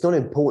 It's not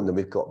important that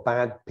we've got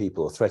bad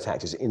people or threat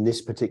actors in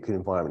this particular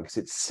environment because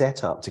it's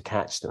set up to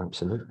catch them.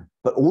 Absolutely.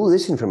 But all of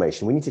this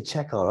information, we need to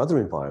check our other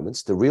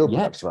environments, the real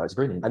environments,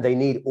 brilliant. And they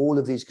need all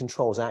of these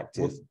controls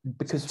active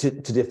because to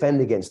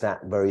defend against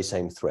that very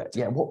same threat.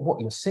 Yeah,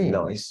 what you're seeing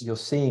is you're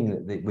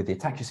seeing that with the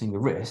attack, you're seeing the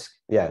risk.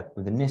 Yeah.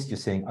 With the NIST, you're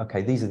seeing,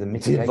 okay, these are the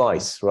mitigation. The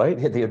advice, right?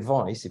 The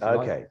advice, if you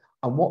like.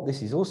 And what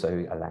this is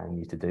also allowing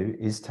you to do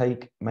is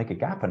make a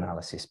gap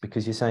analysis,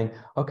 because you're saying,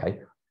 okay,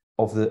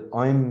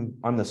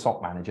 I'm the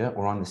SOC manager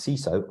or I'm the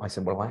CISO. I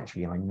said, well,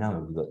 actually, I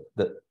know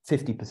that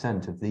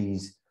 50% of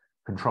these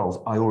controls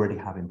I already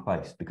have in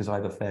place because I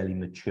have a fairly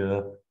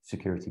mature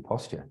security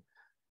posture.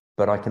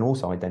 But I can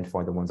also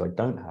identify the ones I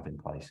don't have in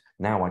place.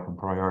 Now I can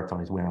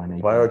prioritize where I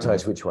need.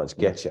 Prioritize which ones.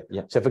 Getcha.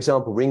 Yeah. So, for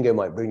example, Ringo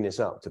might bring this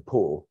up to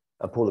Paul,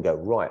 and Paul will go,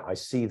 right, I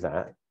see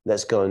that.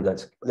 Let's go and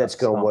let's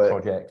go and work.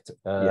 Project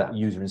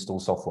user install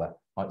software.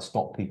 Like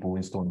stop people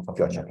installing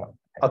software. Gotcha.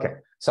 Okay.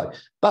 So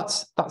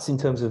that's in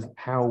terms of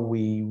how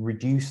we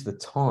reduce the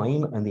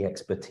time and the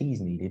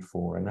expertise needed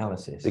for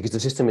analysis. Because the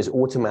system is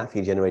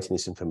automatically generating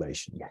this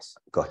information. Yes.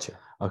 Gotcha.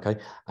 Okay.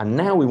 And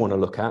now we want to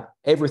look at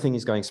everything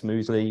is going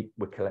smoothly.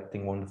 We're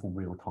collecting wonderful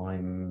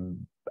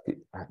real-time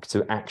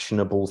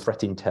actionable threat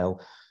intel.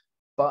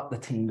 But the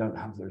team don't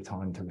have the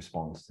time to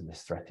respond to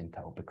this threat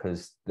intel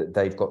because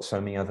they've got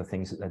so many other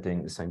things that they're doing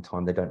at the same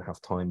time. They don't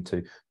have time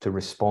to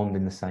respond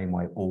in the same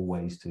way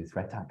always to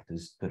threat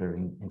actors that are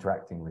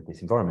interacting with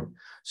this environment.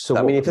 So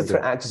I mean, if the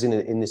threat actors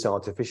in this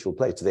artificial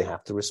place, do they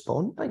have to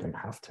respond? They don't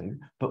have to.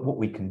 But what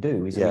we can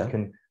do is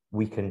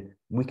we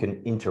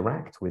can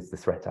interact with the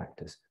threat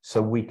actors.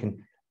 So we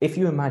can, if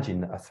you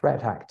imagine a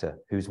threat actor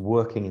who's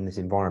working in this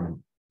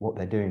environment, what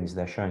they're doing is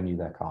they're showing you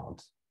their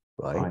cards.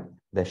 Right.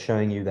 They're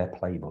showing you their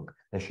playbook.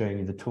 They're showing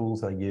you the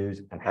tools they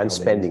use and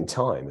spending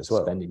time as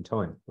well. Spending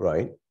time.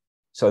 Right.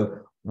 So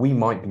we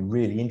might be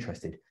really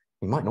interested.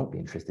 We might not be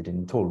interested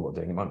in at all what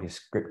we're doing. It might be a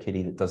script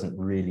kiddie that doesn't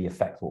really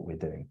affect what we're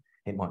doing.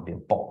 It might be a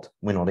bot.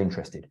 We're not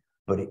interested.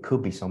 But it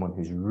could be someone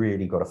who's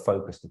really got a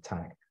focused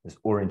attack that's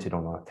oriented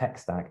on our tech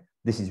stack.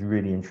 This is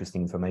really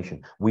interesting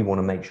information. We want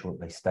to make sure that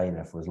they stay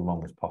there for as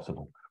long as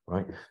possible,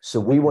 right? So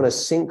we want to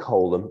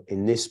sinkhole them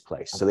in this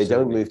place so they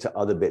don't move to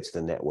other bits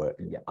of the network.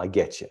 Yeah, I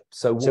get you.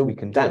 So what we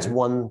can do, that's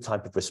one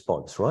type of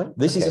response, right?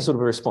 This is a sort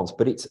of a response,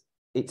 but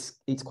it's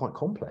quite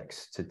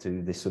complex to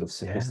do this sort of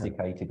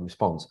sophisticated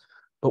response.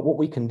 But what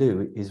we can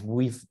do is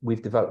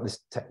we've developed this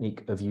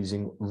technique of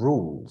using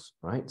rules,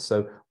 right?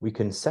 So we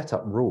can set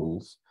up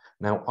rules.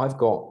 Now I've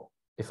got,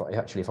 if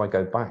I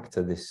go back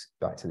to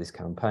this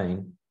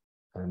campaign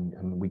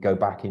and we go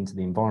back into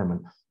the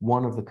environment,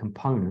 one of the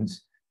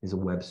components is a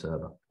web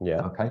server.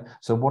 Yeah. Okay.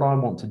 So what I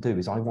want to do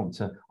is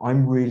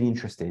I'm really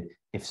interested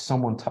if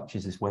someone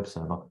touches this web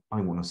server,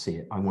 I want to see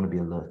it. I want to be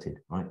alerted,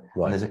 right?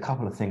 And there's a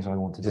couple of things I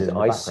want to do.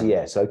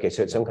 ICS. Okay.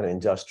 So it's some kind of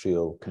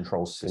industrial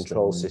control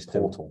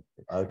system portal.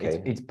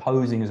 Okay. It's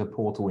posing as a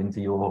portal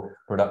into your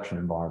production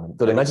environment.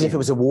 But imagine if it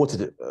was a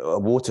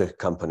water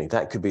company,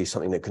 that could be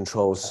something that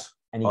controls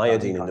any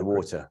iodine kind in the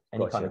water.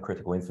 Any Gotcha. kind of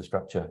critical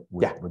infrastructure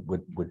would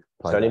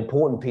play So an that.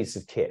 important piece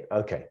of kit.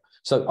 Okay.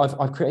 So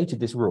I've created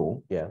this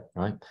rule, Yeah.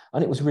 right,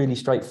 and it was really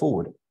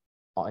straightforward.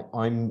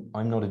 I'm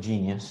not a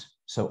genius,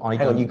 so I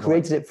Hang on, don't you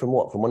created it from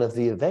what? From one of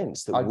the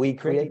events that we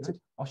created?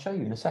 I'll show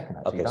you in a second.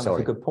 Actually, Okay, that sorry.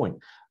 makes a good point.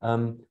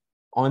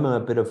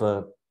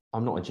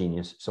 I'm not a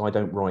genius, so I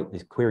don't write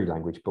this query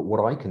language. But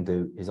what I can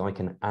do is I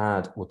can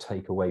add or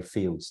take away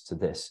fields to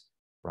this,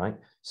 right?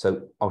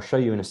 So I'll show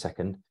you in a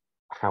second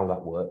how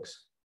that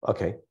works.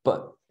 Okay.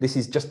 But this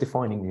is just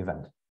defining the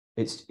event.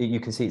 You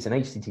can see it's an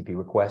HTTP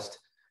request.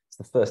 It's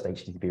the first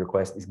HTTP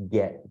request is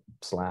get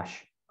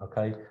slash.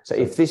 Okay. So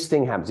if this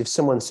thing happens, if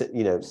someone,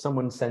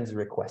 someone sends a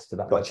request to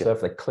that web Gotcha.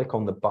 server, they click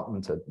on the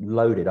button to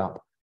load it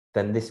up,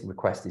 then this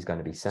request is going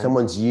to be sent.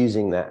 Someone's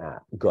using that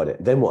app. Got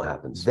it. Then what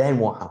happens? Then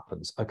what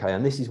happens? Okay.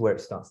 And this is where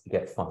it starts to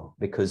get fun,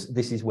 because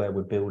this is where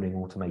we're building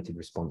automated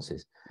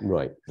responses.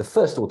 Right. The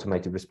first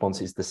automated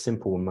response is the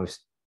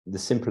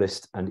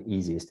simplest and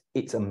easiest.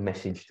 It's a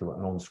message to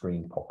an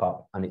on-screen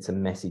pop-up, and it's a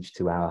message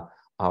to our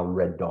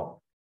red dot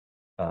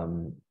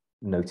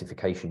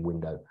notification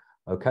window.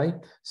 Okay,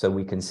 so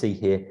we can see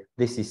here,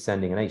 this is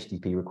sending an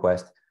HTTP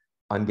request.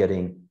 I'm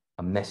getting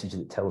a message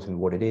that tells me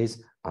what it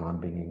is, and I'm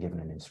being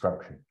given an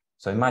instruction.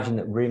 So imagine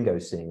that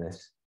Ringo's seeing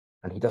this,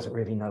 and he doesn't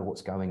really know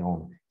what's going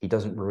on. He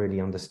doesn't really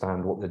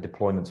understand what the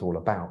deployment's all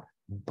about,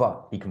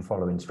 but he can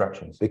follow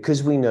instructions.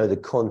 Because we know the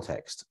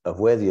context of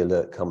where the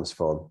alert comes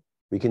from,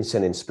 we can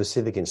send in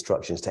specific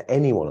instructions to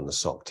anyone on the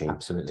SOC team.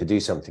 Absolutely. To do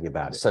something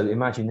about it. So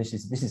imagine this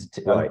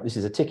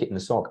is a ticket in the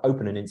SOC,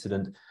 open an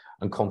incident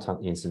and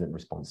contact the incident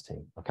response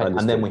team. Okay.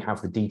 Understood. And then we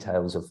have the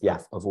details of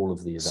all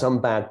of the events.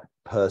 Some bad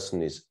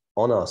person is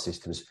on our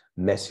systems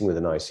messing with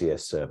an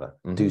ICS server.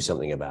 Do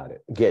something about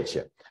it. Get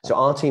you. So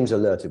our team's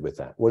alerted with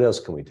that. What else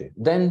can we do?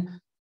 Then,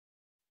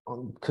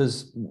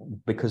 because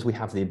we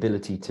have the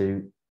ability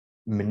to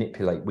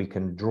manipulate, we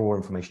can draw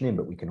information in,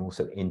 but we can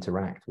also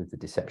interact with the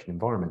deception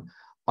environment.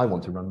 I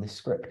want to run this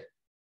script.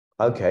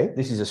 Okay.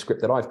 This is a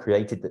script that I've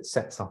created that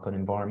sets up an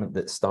environment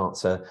that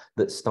starts a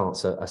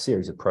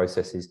series of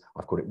processes.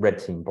 I've called it Red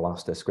Team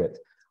Blaster script.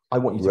 I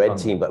want you to Red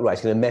Team, but right,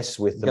 it's going to mess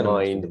with the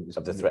mind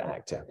of the threat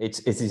actor.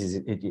 It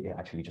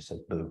actually just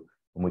says boo,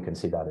 and we can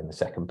see that in a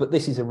second. But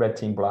this is a Red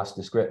Team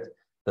Blaster script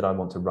that I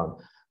want to run.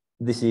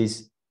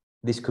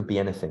 This could be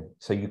anything.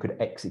 So you could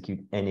execute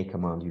any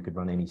command, you could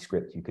run any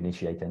script, you can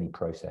initiate any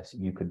process,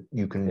 you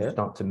can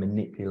start to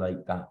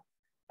manipulate that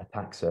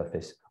attack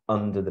surface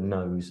under the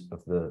nose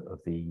of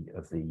the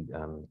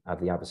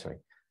adversary.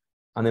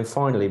 And then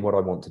finally, what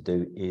I want to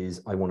do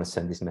is I want to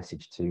send this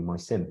message to my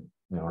SIM.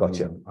 Now,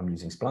 I'm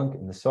using Splunk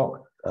in the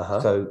SOC.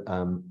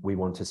 So we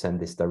want to send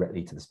this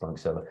directly to the Splunk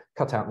server.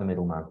 Cut out the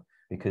middleman,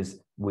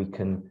 because we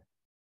can.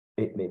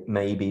 It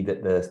may be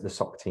that the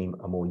SOC team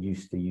are more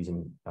used to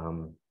using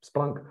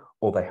Splunk,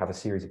 or they have a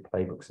series of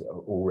playbooks that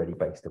are already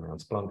based around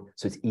Splunk.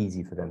 So it's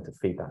easy for them to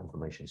feed that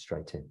information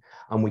straight in.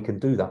 And we can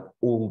do that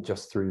all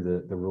just through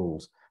the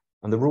rules.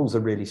 And the rules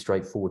are really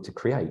straightforward to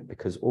create,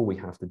 because all we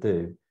have to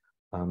do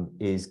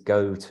is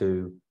go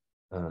to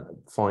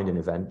find an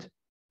event,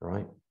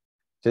 right?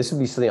 So this would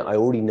be something I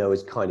already know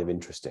is kind of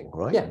interesting,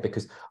 right? Yeah,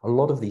 because a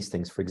lot of these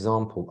things, for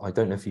example, I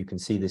don't know if you can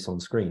see this on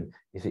screen,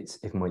 you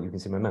can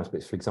see my mouse,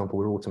 but for example,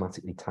 we're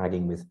automatically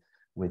tagging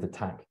with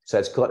attack. So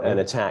it's got an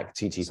attack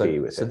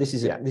TTP with it. So this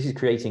is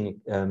creating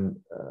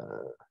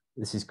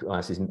this is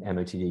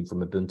MOTD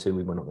from Ubuntu.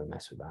 We're not going to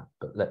mess with that,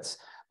 but let's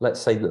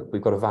say, look,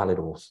 we've got a valid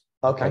auth.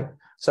 Okay.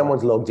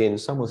 Someone's logged in.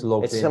 It's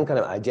some kind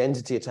of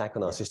identity attack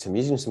on our system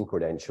using some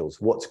credentials.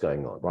 What's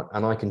going on? Right.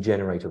 And I can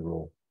generate a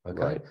rule.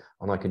 Okay. Right.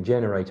 And I can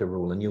generate a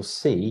rule, and you'll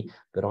see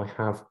that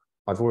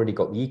I've already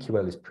got the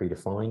EQL is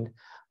predefined,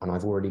 and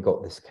I've already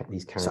got these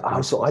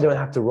characters. So I don't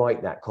have to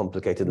write that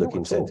complicated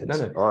looking sentence.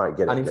 No. All right,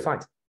 get it. And in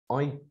fact,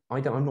 I'm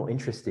not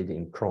interested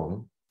in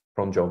cron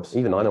jobs.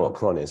 Even I know what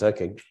cron is.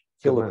 Okay.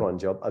 Kill the cron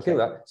job. Okay. Kill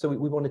that. So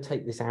we want to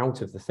take this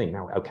out of the thing.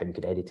 Now, okay, we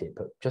could edit it,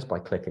 but just by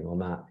clicking on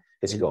that,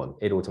 it's gone.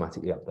 It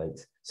automatically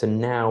updates. So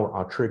now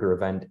our trigger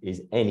event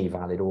is any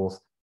valid auth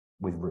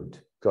with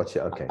root.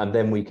 Gotcha. Okay. And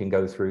then we can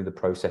go through the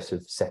process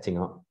of setting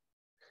up.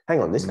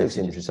 Hang on, this looks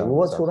interesting.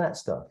 What's all that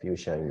stuff you were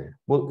showing me?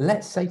 Well,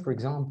 let's say, for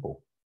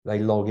example, they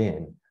log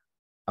in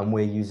and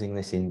we're using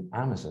this in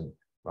Amazon,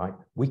 right?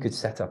 We could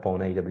set up on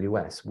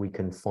AWS. We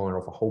can fire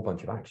off a whole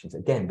bunch of actions.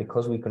 Again,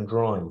 because we can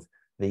drive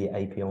the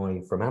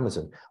API from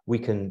Amazon, we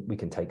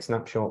can take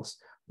snapshots.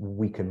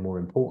 We can, more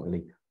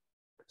importantly,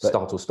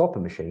 start or stop a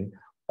machine.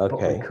 Okay.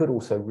 But we could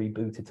also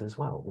reboot it as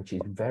well, which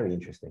is very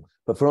interesting.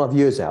 But for our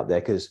viewers out there,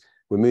 because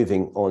we're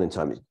moving on in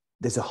time,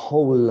 there's a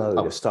whole load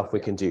of stuff we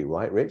can do,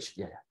 right, Rich?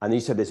 Yeah. And you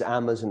said there's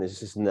Amazon, there's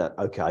this and that.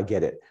 Okay, I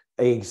get it.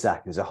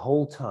 Exactly. There's a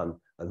whole ton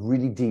of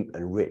really deep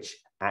and rich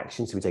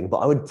actions to be taken. But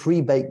I would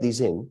pre-bake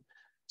these in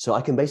so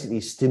I can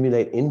basically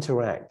stimulate,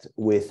 interact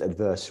with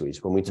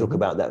adversaries when we talk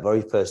about that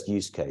very first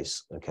use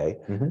case, okay,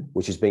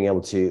 which is being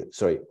able to,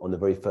 on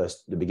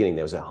the beginning,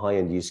 there was a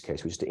high-end use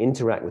case, which is to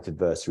interact with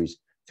adversaries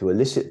to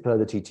elicit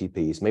further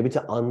TTPs, maybe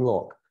to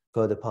unlock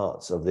further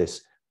parts of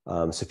this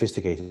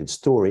sophisticated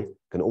story.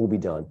 Can all be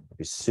done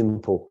with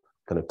simple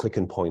kind of click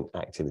and point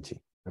activity.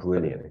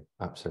 Brilliant.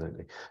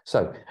 Absolutely.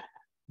 So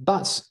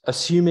that's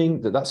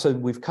assuming that so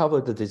we've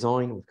covered the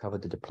design, we've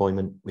covered the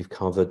deployment, we've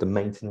covered the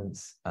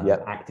maintenance,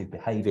 active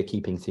behavior,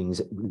 keeping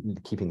things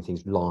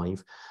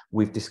live.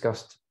 We've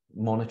discussed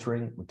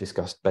monitoring, we've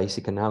discussed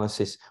basic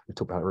analysis, we've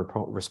talked about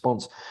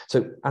response.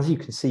 So as you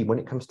can see, when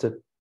it comes to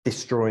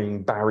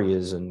destroying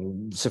barriers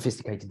and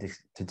sophisticated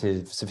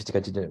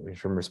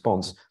detection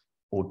response,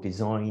 or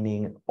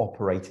designing,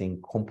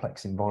 operating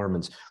complex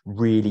environments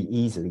really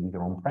easily,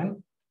 either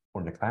on-prem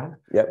or in the cloud,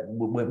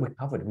 we're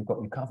covered. We've got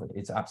you covered.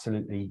 It's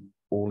absolutely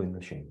all in the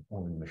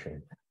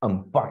machine,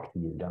 back to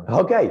you, Dan.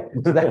 Okay,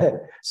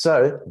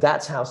 so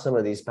that's how some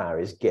of these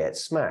barriers get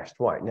smashed.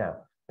 Right, now,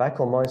 back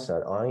on my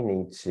side, I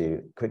need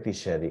to quickly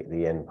share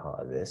the end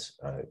part of this,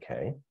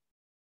 okay,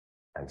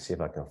 and see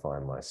if I can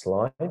find my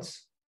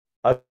slides.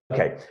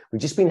 Okay, we've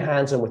just been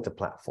hands-on with the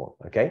platform,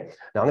 okay?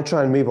 Now I'm gonna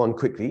try and move on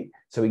quickly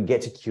so we can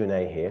get to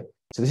Q&A here.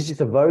 So this is just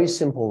a very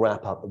simple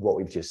wrap-up of what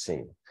we've just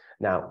seen.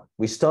 Now,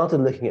 we started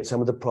looking at some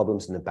of the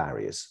problems and the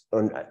barriers,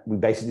 and we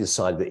basically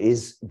decided it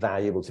is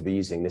valuable to be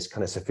using this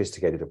kind of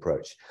sophisticated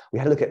approach. We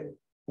had a look at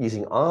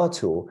using our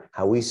tool,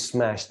 how we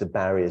smash the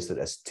barriers that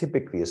are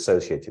typically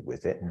associated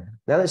with it.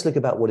 Now let's look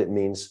about what it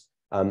means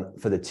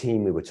for the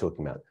team we were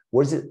talking about.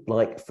 What is it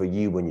like for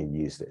you when you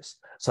use this?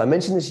 So I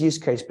mentioned this use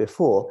case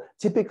before.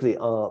 Typically,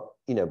 our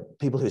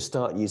people who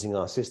start using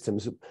our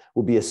systems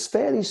will be a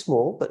fairly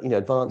small but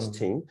advanced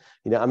team.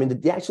 I mean,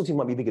 the actual team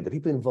might be bigger. The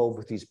people involved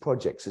with these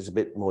projects is a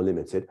bit more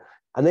limited,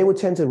 and they would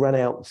tend to run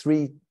out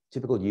 3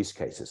 typical use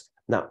cases.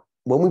 Now,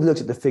 when we've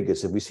looked at the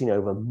figures and we've seen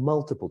over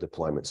multiple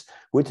deployments,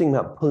 we're thinking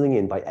about pulling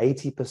in by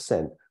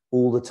 80%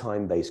 all the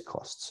time-based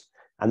costs.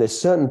 And there's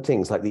certain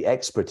things like the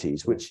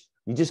expertise, which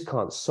you just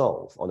can't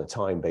solve on a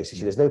time basis.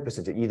 There's no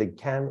percentage. You either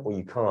can or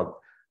you can't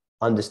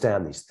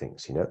understand these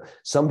things.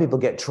 Some people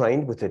get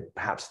trained with it.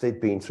 Perhaps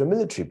they've been through a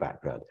military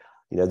background.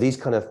 These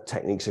kind of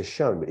techniques are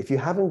shown. But if you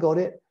haven't got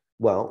it,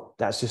 well,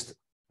 that's just,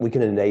 we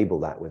can enable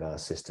that with our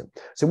system.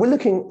 So we're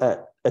looking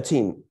at a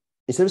team,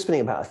 instead of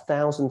spending about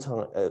 1,000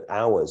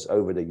 hours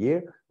over the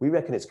year, we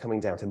reckon it's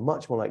coming down to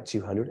much more like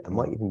 200 and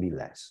might even be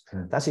less.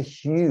 That's a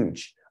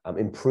huge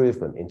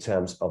improvement in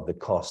terms of the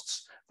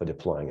costs for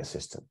deploying a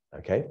system,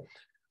 okay?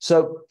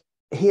 So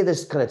here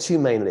there's kind of 2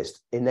 main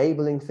lists,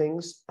 enabling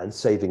things and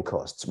saving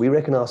costs. We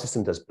reckon our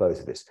system does both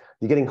of this.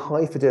 You're getting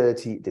high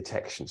fidelity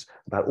detections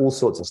about all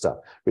sorts of stuff.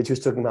 Rich was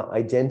talking about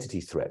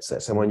identity threats,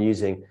 that someone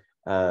using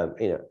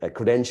a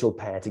credential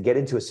pair to get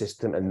into a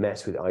system and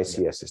mess with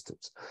ICS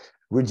systems.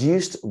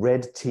 Reduced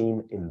red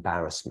team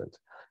embarrassment.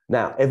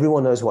 Now,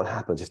 everyone knows what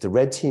happens. If the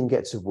red team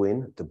gets a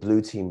win, the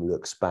blue team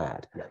looks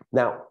bad.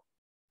 Now,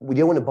 we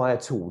don't want to buy a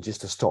tool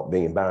just to stop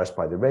being embarrassed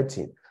by the red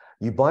team.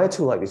 You buy a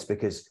tool like this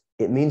because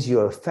it means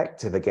you're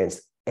effective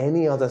against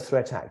any other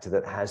threat actor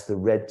that has the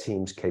red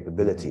team's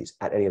capabilities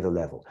at any other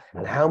level.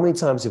 And how many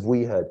times have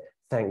we heard,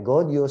 thank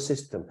God your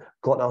system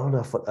got on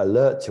enough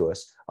alert to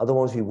us,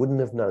 otherwise we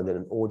wouldn't have known that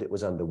an audit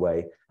was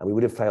underway, and we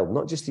would have failed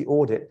not just the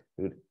audit,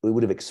 we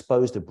would have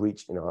exposed a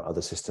breach in our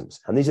other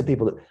systems. And these are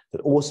people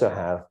that also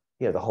have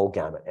the whole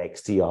gamut,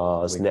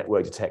 XDRs,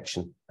 network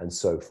detection, and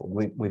so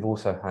forth. We've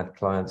also had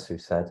clients who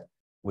said,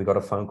 we got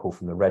a phone call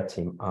from the red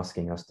team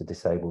asking us to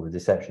disable the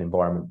deception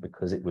environment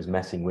because it was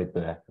messing with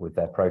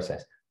their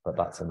process. But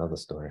that's another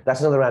story. That's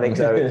another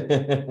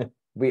anecdote.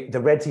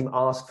 The red team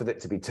asked for it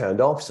to be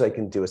turned off so they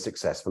can do a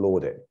successful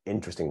audit.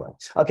 Interesting one.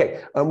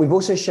 Okay, we've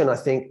also shown, I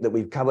think, that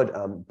we've covered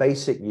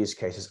basic use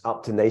cases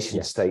up to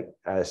nation state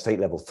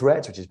level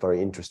threats, which is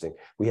very interesting.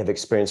 We have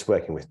experience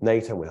working with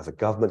NATO, with other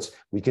governments.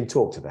 We can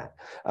talk to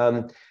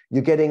that.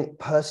 You're getting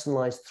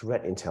personalized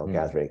threat intel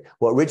gathering.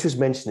 What Rich was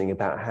mentioning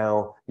about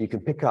how you can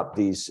pick up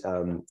these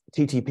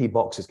TTP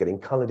boxes getting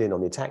colored in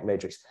on the attack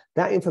matrix,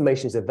 that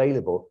information is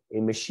available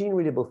in machine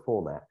readable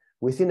format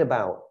within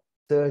about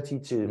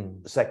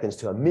 32 seconds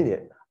to a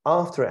minute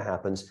after it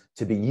happens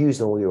to be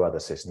used on all your other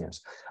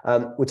systems.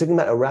 We're talking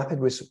about a rapid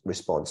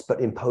response, but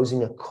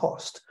imposing a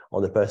cost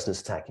on the person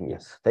that's attacking you.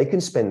 They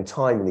can spend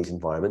time in these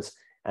environments,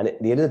 and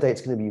at the end of the day,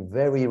 it's going to be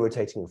very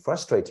irritating and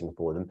frustrating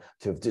for them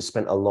to have just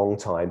spent a long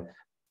time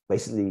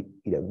basically,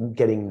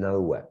 getting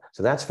nowhere.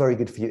 So that's very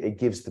good for you. It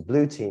gives the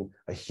blue team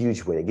a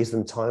huge win. It gives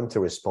them time to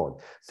respond.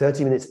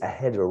 30 minutes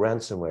ahead of a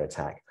ransomware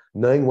attack,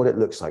 knowing what it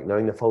looks like,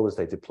 knowing the folders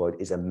they deployed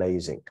is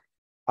amazing.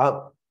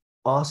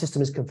 Our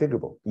system is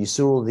configurable. You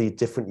saw all the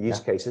different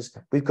use cases.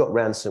 We've got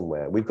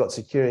ransomware. We've got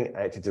securing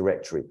Active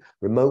Directory,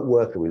 remote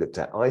worker we looked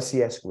at,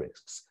 ICS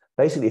risks.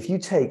 Basically, if you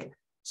take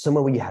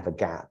somewhere where you have a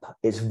gap,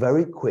 it's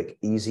very quick,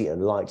 easy,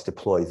 and light to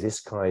deploy this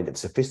kind of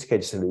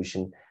sophisticated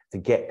solution to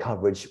get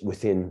coverage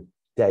within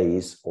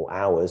days or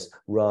hours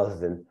rather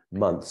than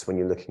months when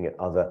you're looking at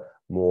other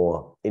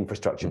more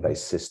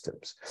infrastructure-based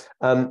systems.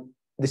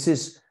 This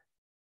is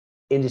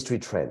industry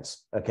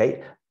trends,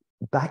 okay?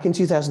 Back in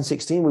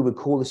 2016, we would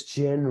call this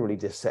generally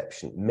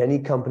deception. Many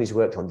companies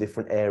worked on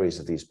different areas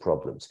of these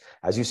problems.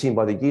 As you've seen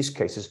by the use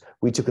cases,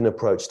 we took an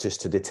approach just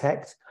to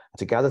detect,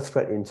 to gather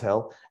threat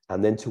intel,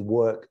 and then to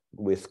work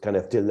with kind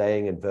of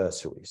delaying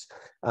adversaries.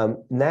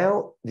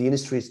 Now, the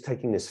industry is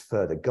taking this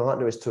further.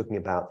 Gartner is talking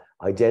about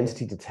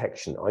identity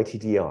detection,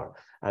 ITDR,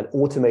 and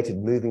automated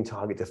moving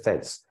target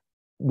defense.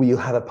 We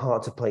have a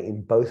part to play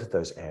in both of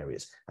those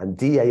areas. And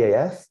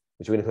DAAF,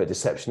 which we're going to put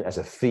deception as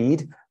a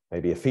feed,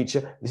 maybe a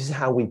feature. This is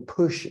how we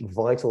push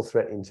vital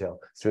threat intel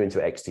through into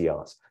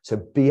XDRs. So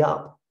be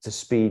up to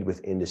speed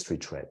with industry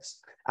trends.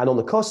 And on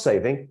the cost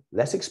saving,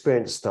 less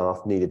experienced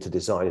staff needed to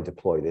design and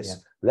deploy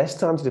this, less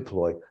time to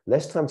deploy,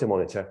 less time to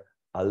monitor,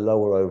 a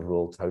lower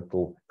overall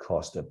total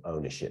cost of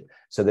ownership.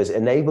 So there's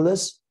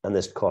enablers and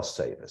there's cost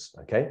savers,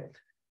 okay?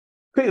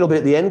 Quick little bit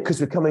at the end, because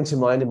we're coming to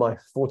my end of my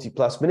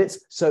 40+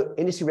 minutes. So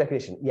industry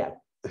recognition,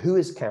 who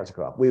is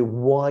Countercraft? We're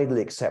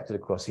widely accepted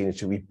across the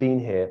industry. We've been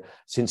here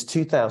since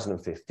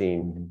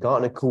 2015.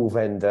 Gartner Cool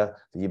Vendor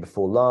the year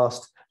before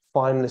last,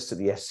 finalists at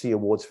the SC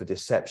Awards for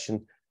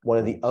Deception, one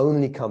of the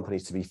only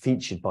companies to be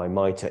featured by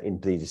MITRE in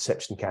the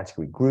deception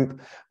category group.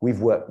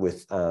 We've worked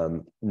with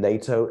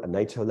NATO, at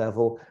NATO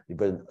level. We've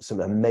done some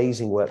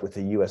amazing work with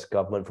the US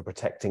government for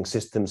protecting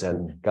systems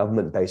and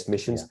government-based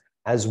missions,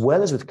 as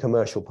well as with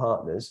commercial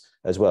partners,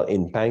 as well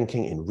in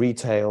banking, in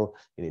retail,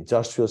 in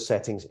industrial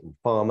settings, in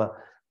pharma.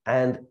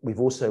 And we've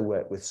also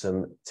worked with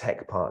some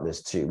tech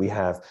partners too. We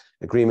have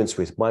agreements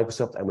with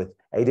Microsoft and with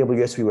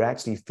AWS. We were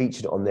actually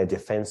featured on their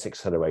Defense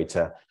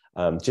Accelerator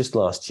just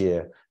last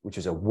year, which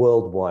was a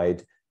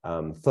worldwide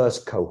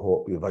first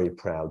cohort. We were very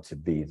proud to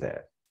be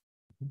there.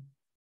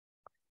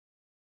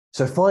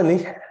 So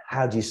finally,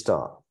 how do you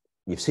start?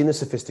 You've seen the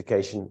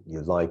sophistication,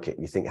 you like it,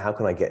 you think, how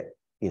can I get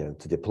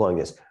to deploying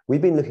this?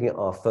 We've been looking at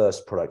our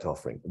first product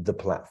offering, the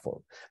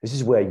platform. This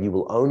is where you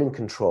will own and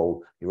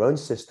control your own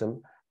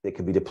system that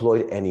can be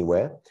deployed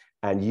anywhere,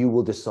 and you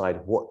will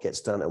decide what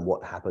gets done and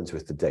what happens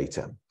with the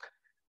data.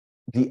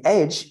 The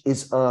edge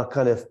is our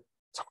kind of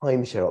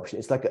timeshare option.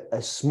 It's like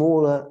a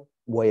smaller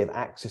way of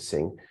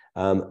accessing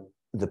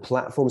the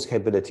platform's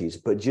capabilities,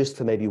 but just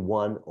for maybe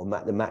one or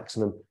the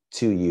maximum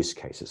 2 use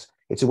cases.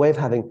 It's a way of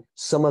having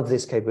some of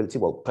this capability,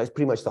 well,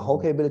 pretty much the whole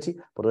capability,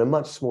 but on a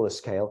much smaller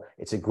scale.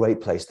 It's a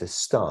great place to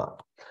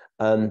start.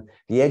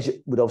 The edge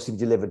would obviously be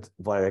delivered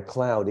via a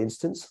cloud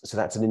instance, so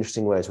that's an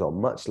interesting way as well,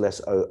 much less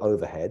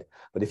overhead.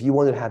 But if you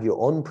wanted to have your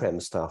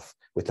on-prem stuff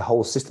with the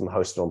whole system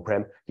hosted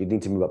on-prem, you'd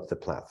need to move up to the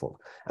platform.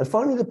 And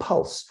finally, the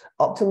pulse.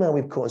 Up to now,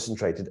 we've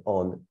concentrated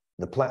on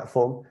the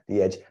platform,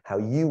 the edge, how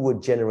you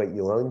would generate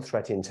your own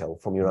threat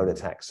intel from your own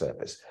attack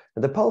surface.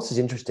 Now, the pulse is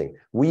interesting.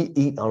 We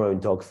eat our own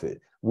dog food.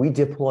 We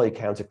deploy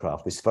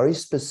Countercraft with very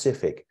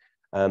specific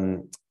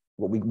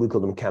what we call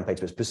them campaigns,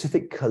 but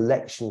specific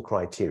collection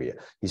criteria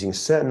using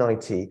certain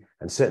IT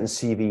and certain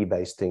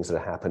CV-based things that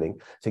are happening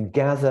to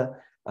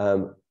gather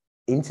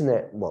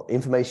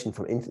information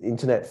from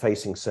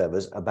internet-facing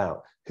servers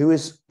about who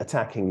is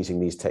attacking using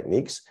these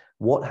techniques,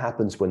 what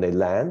happens when they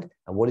land,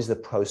 and what is the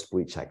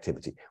post-breach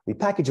activity. We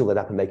package all that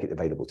up and make it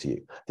available to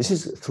you. This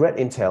is threat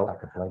intel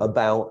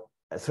about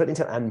threat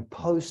intel and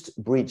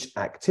post-breach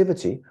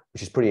activity,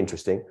 which is pretty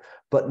interesting,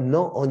 but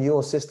not on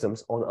your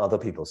systems, on other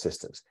people's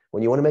systems.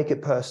 When you want to make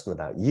it personal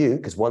about you,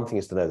 because one thing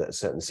is to know that a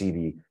certain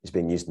CV is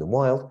being used in the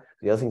wild,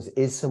 the other thing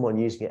is someone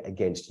using it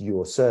against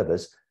your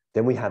servers,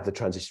 then we have the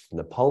transition from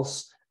the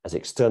pulse as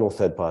external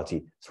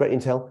third-party threat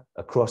intel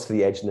across to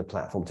the edge and the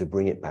platform to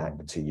bring it back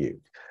to you.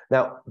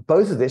 Now,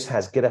 both of this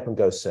has get up and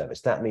go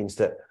service. That means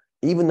that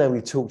even though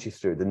we've talked you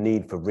through the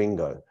need for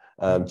Ringo,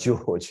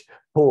 George,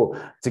 Paul,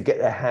 to get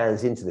their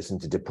hands into this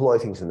and to deploy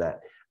things in that,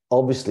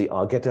 obviously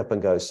our get up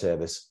and go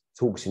service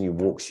talks and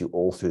walks you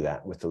all through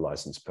that with the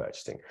license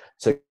purchasing.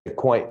 So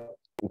quite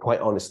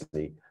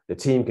honestly, the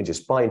team can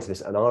just buy into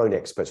this, and our own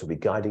experts will be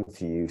guiding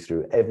you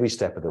through every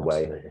step of the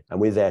way. And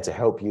we're there to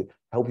help you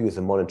with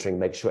the monitoring,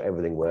 make sure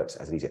everything works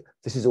as easier.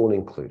 This is all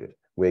included.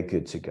 We're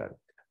good to go.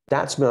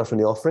 That's enough from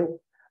the offering.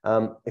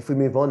 If we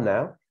move on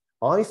now,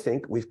 I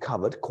think we've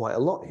covered quite a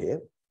lot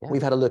here.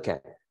 We've had a look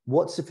at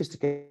what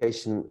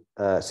sophisticated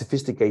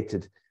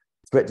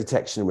threat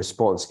detection and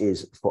response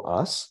is for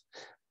us,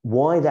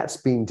 why that's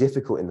been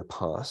difficult in the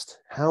past,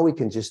 how we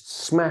can just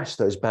smash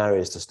those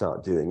barriers to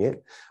start doing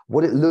it,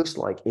 what it looks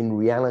like in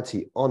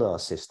reality on our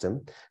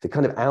system, the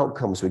kind of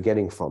outcomes we're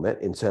getting from it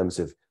in terms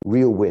of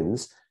real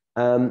wins.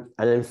 And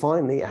then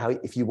finally, how,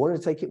 if you want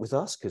to take it with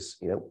us, because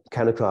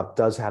Countercraft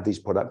does have these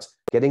products,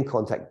 get in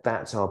contact.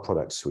 That's our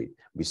product suite.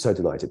 We'd be so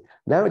delighted.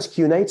 Now it's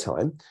Q&A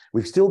time.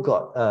 We've still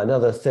got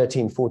another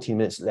 13, 14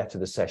 minutes left of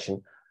the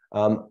session.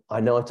 I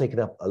know I've taken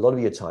up a lot of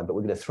your time, but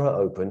we're going to throw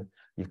it open.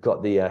 You've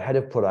got the head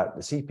of product,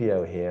 the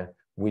CPO here.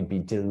 We'd be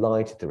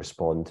delighted to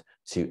respond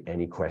to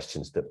any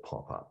questions that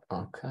pop up.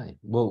 Okay.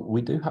 Well,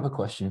 we do have a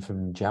question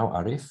from Jao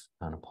Arif,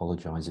 and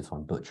apologize if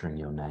I'm butchering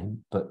your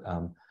name, but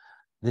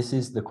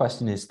the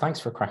question is, thanks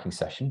for a cracking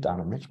session, Dan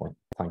and Rich.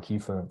 Thank you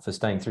for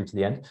staying through to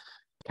the end.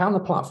 Can the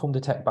platform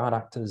detect bad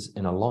actors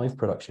in a live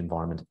production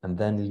environment and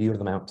then lure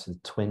them out to the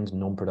twinned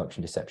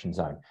non-production deception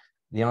zone?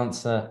 The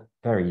answer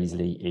very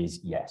easily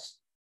is yes.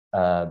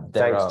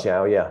 Thanks,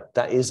 Jao. Yeah,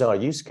 that is our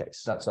use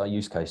case. That's our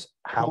use case.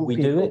 How we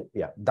do it?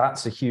 Yeah,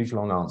 that's a huge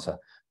long answer,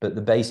 but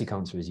the basic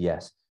answer is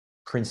yes.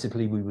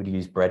 Principally, we would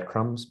use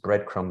breadcrumbs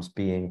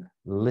being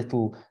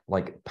little,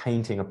 like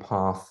painting a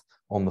path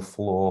on the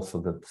floor for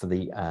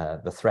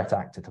the threat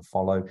actor to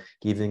follow,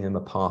 giving them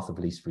a path of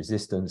least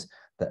resistance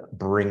that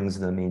brings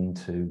them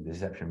into the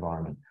deception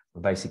environment.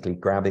 We're basically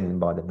grabbing them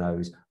by the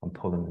nose and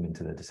pulling them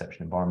into the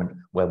deception environment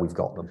where we've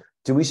got them.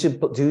 Do we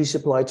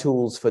supply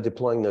tools for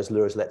deploying those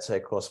lures, let's say,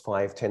 across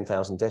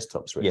 5,000-10,000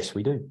 desktops, Rich? Yes,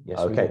 we do. Yes,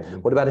 okay. We do.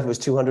 What about if it was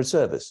 200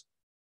 servers?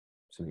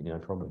 Absolutely no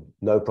problem.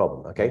 No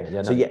problem.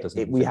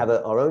 Okay. We have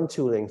our own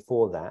tooling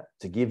for that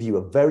to give you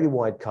a very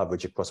wide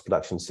coverage across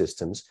production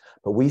systems.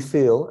 But we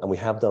feel, and we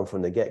have done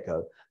from the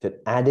get-go,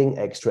 that adding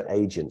extra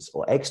agents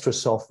or extra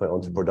software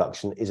onto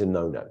production is a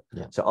no-no.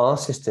 Yeah. So our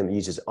system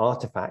uses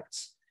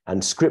artifacts,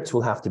 and scripts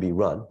will have to be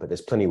run, but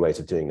there's plenty of ways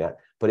of doing that.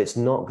 But it's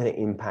not going to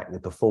impact the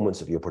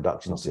performance of your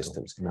production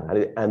systems. No.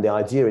 And the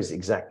idea is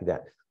exactly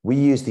that. We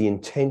use the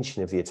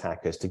intention of the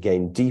attackers to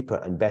gain deeper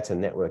and better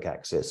network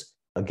access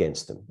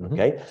against them.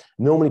 Okay.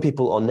 Normally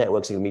people on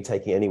networks are going to be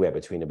taking anywhere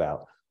between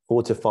about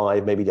 4 to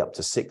 5, maybe up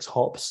to 6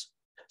 hops.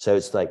 So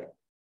it's like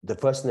the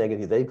first thing they're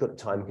going to do, they've got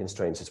time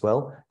constraints as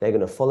well. They're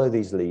going to follow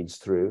these leads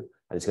through,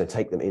 and it's going to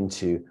take them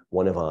into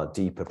one of our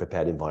deeper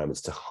prepared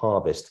environments to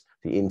harvest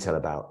the intel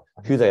about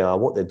who they are,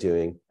 what they're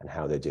doing, and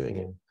how they're doing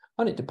it.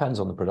 And it depends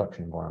on the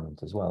production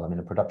environment as well. I mean,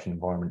 a production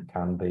environment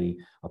can be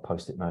a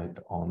post-it note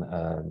on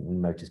a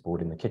notice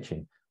board in the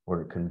kitchen,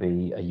 or it can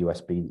be a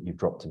USB that you've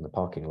dropped in the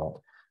parking lot.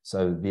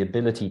 So the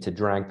ability to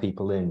drag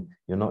people in,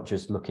 you're not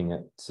just looking at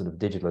sort of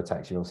digital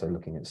attacks, you're also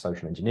looking at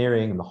social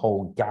engineering and the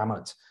whole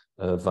gamut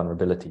of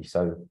vulnerability.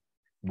 So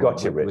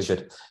gotcha, Rich.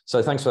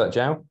 So thanks for that,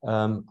 Joe.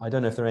 I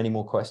don't know if there are any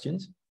more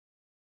questions.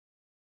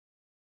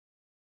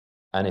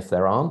 And if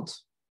there aren't,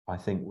 I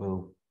think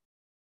we'll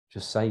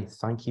just say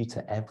thank you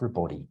to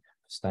everybody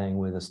for staying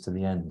with us to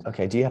the end.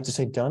 Okay, do you have to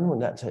say done when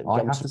that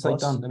I have to say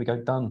done. There we go,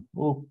 done.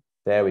 Ooh.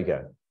 There we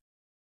go.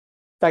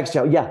 Thanks,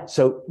 Joe. Yeah,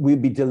 so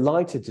we'd be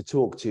delighted to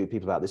talk to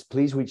people about this.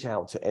 Please reach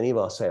out to any of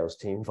our sales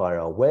team via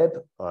our web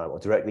or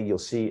directly. You'll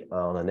see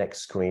on the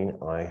next screen,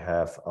 I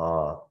have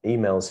our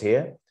emails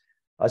here.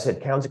 I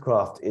said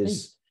Countercraft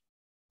is,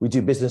 we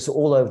do business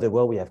all over the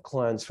world. We have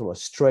clients from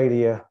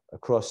Australia,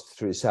 across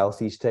through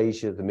Southeast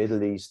Asia, the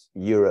Middle East,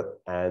 Europe,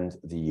 and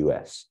the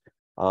US.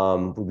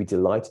 We'd be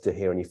delighted to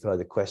hear any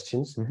further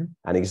questions.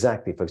 And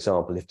exactly, for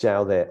example, if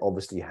Joe there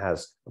obviously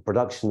has a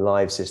production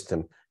live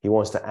system, he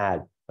wants to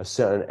add a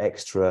certain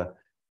extra,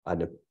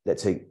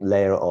 let's say,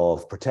 layer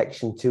of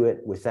protection to it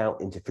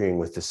without interfering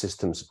with the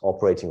system's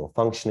operating or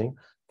functioning.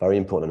 Very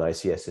important in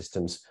ICS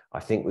systems. I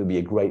think would be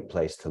a great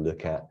place to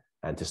look at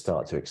and to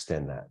start to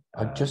extend that.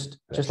 I'd just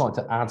like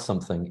to add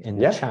something in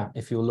the chat.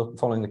 If you're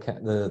following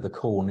the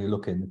call and you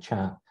look in the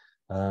chat,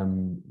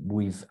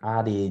 we've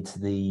added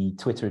the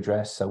Twitter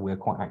address, so we're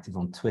quite active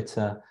on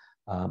Twitter.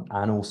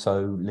 And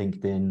also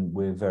LinkedIn,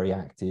 we're very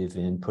active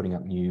in putting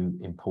up new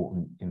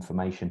important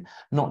information,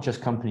 not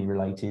just company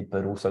related,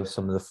 but also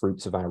some of the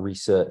fruits of our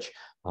research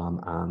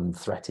and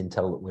threat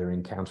intel that we're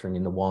encountering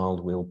in the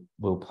wild,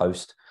 we'll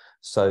post.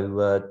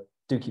 So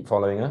do keep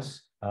following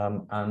us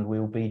and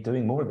we'll be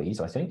doing more of these,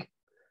 I think.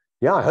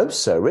 Yeah, I hope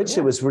so. Rich,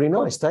 it was really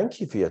nice.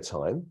 Thank you for your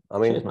time. I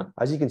mean, cheers,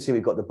 as you can see,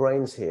 we've got the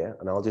brains here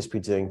and I'll just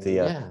be doing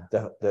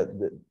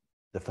the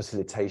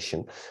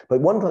facilitation. But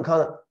one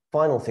kind of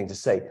final thing to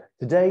say,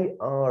 today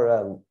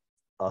our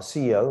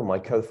CEO, my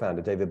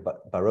co-founder, David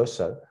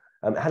Barroso,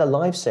 had a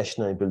live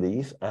session, I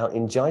believe, out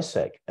in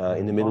JISEC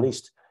in the Middle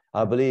East.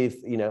 I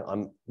believe,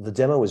 the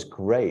demo was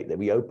great, that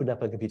we opened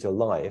up a computer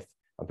live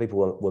and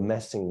people were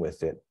messing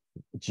with it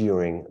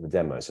during the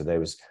demo. So they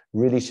was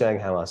really showing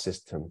how our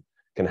system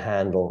can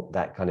handle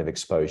that kind of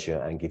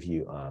exposure and give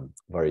you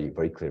very,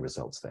 very clear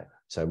results there.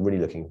 So I'm really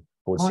looking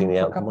forward to seeing the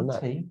outcome on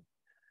that.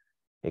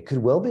 It could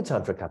well be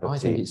time for a cup of tea. I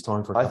think it's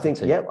time for a cup of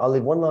tea. Yeah, I'll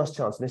leave one last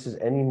chance. And this is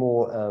any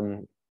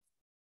more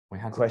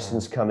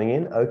questions coming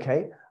in.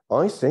 Okay,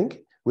 I think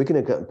we're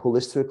going to go and pull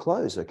this to a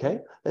close. Okay,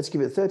 let's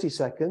give it 30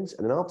 seconds.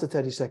 And then after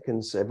 30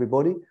 seconds,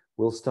 everybody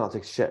will start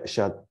to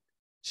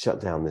shut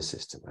down the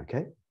system.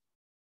 Okay.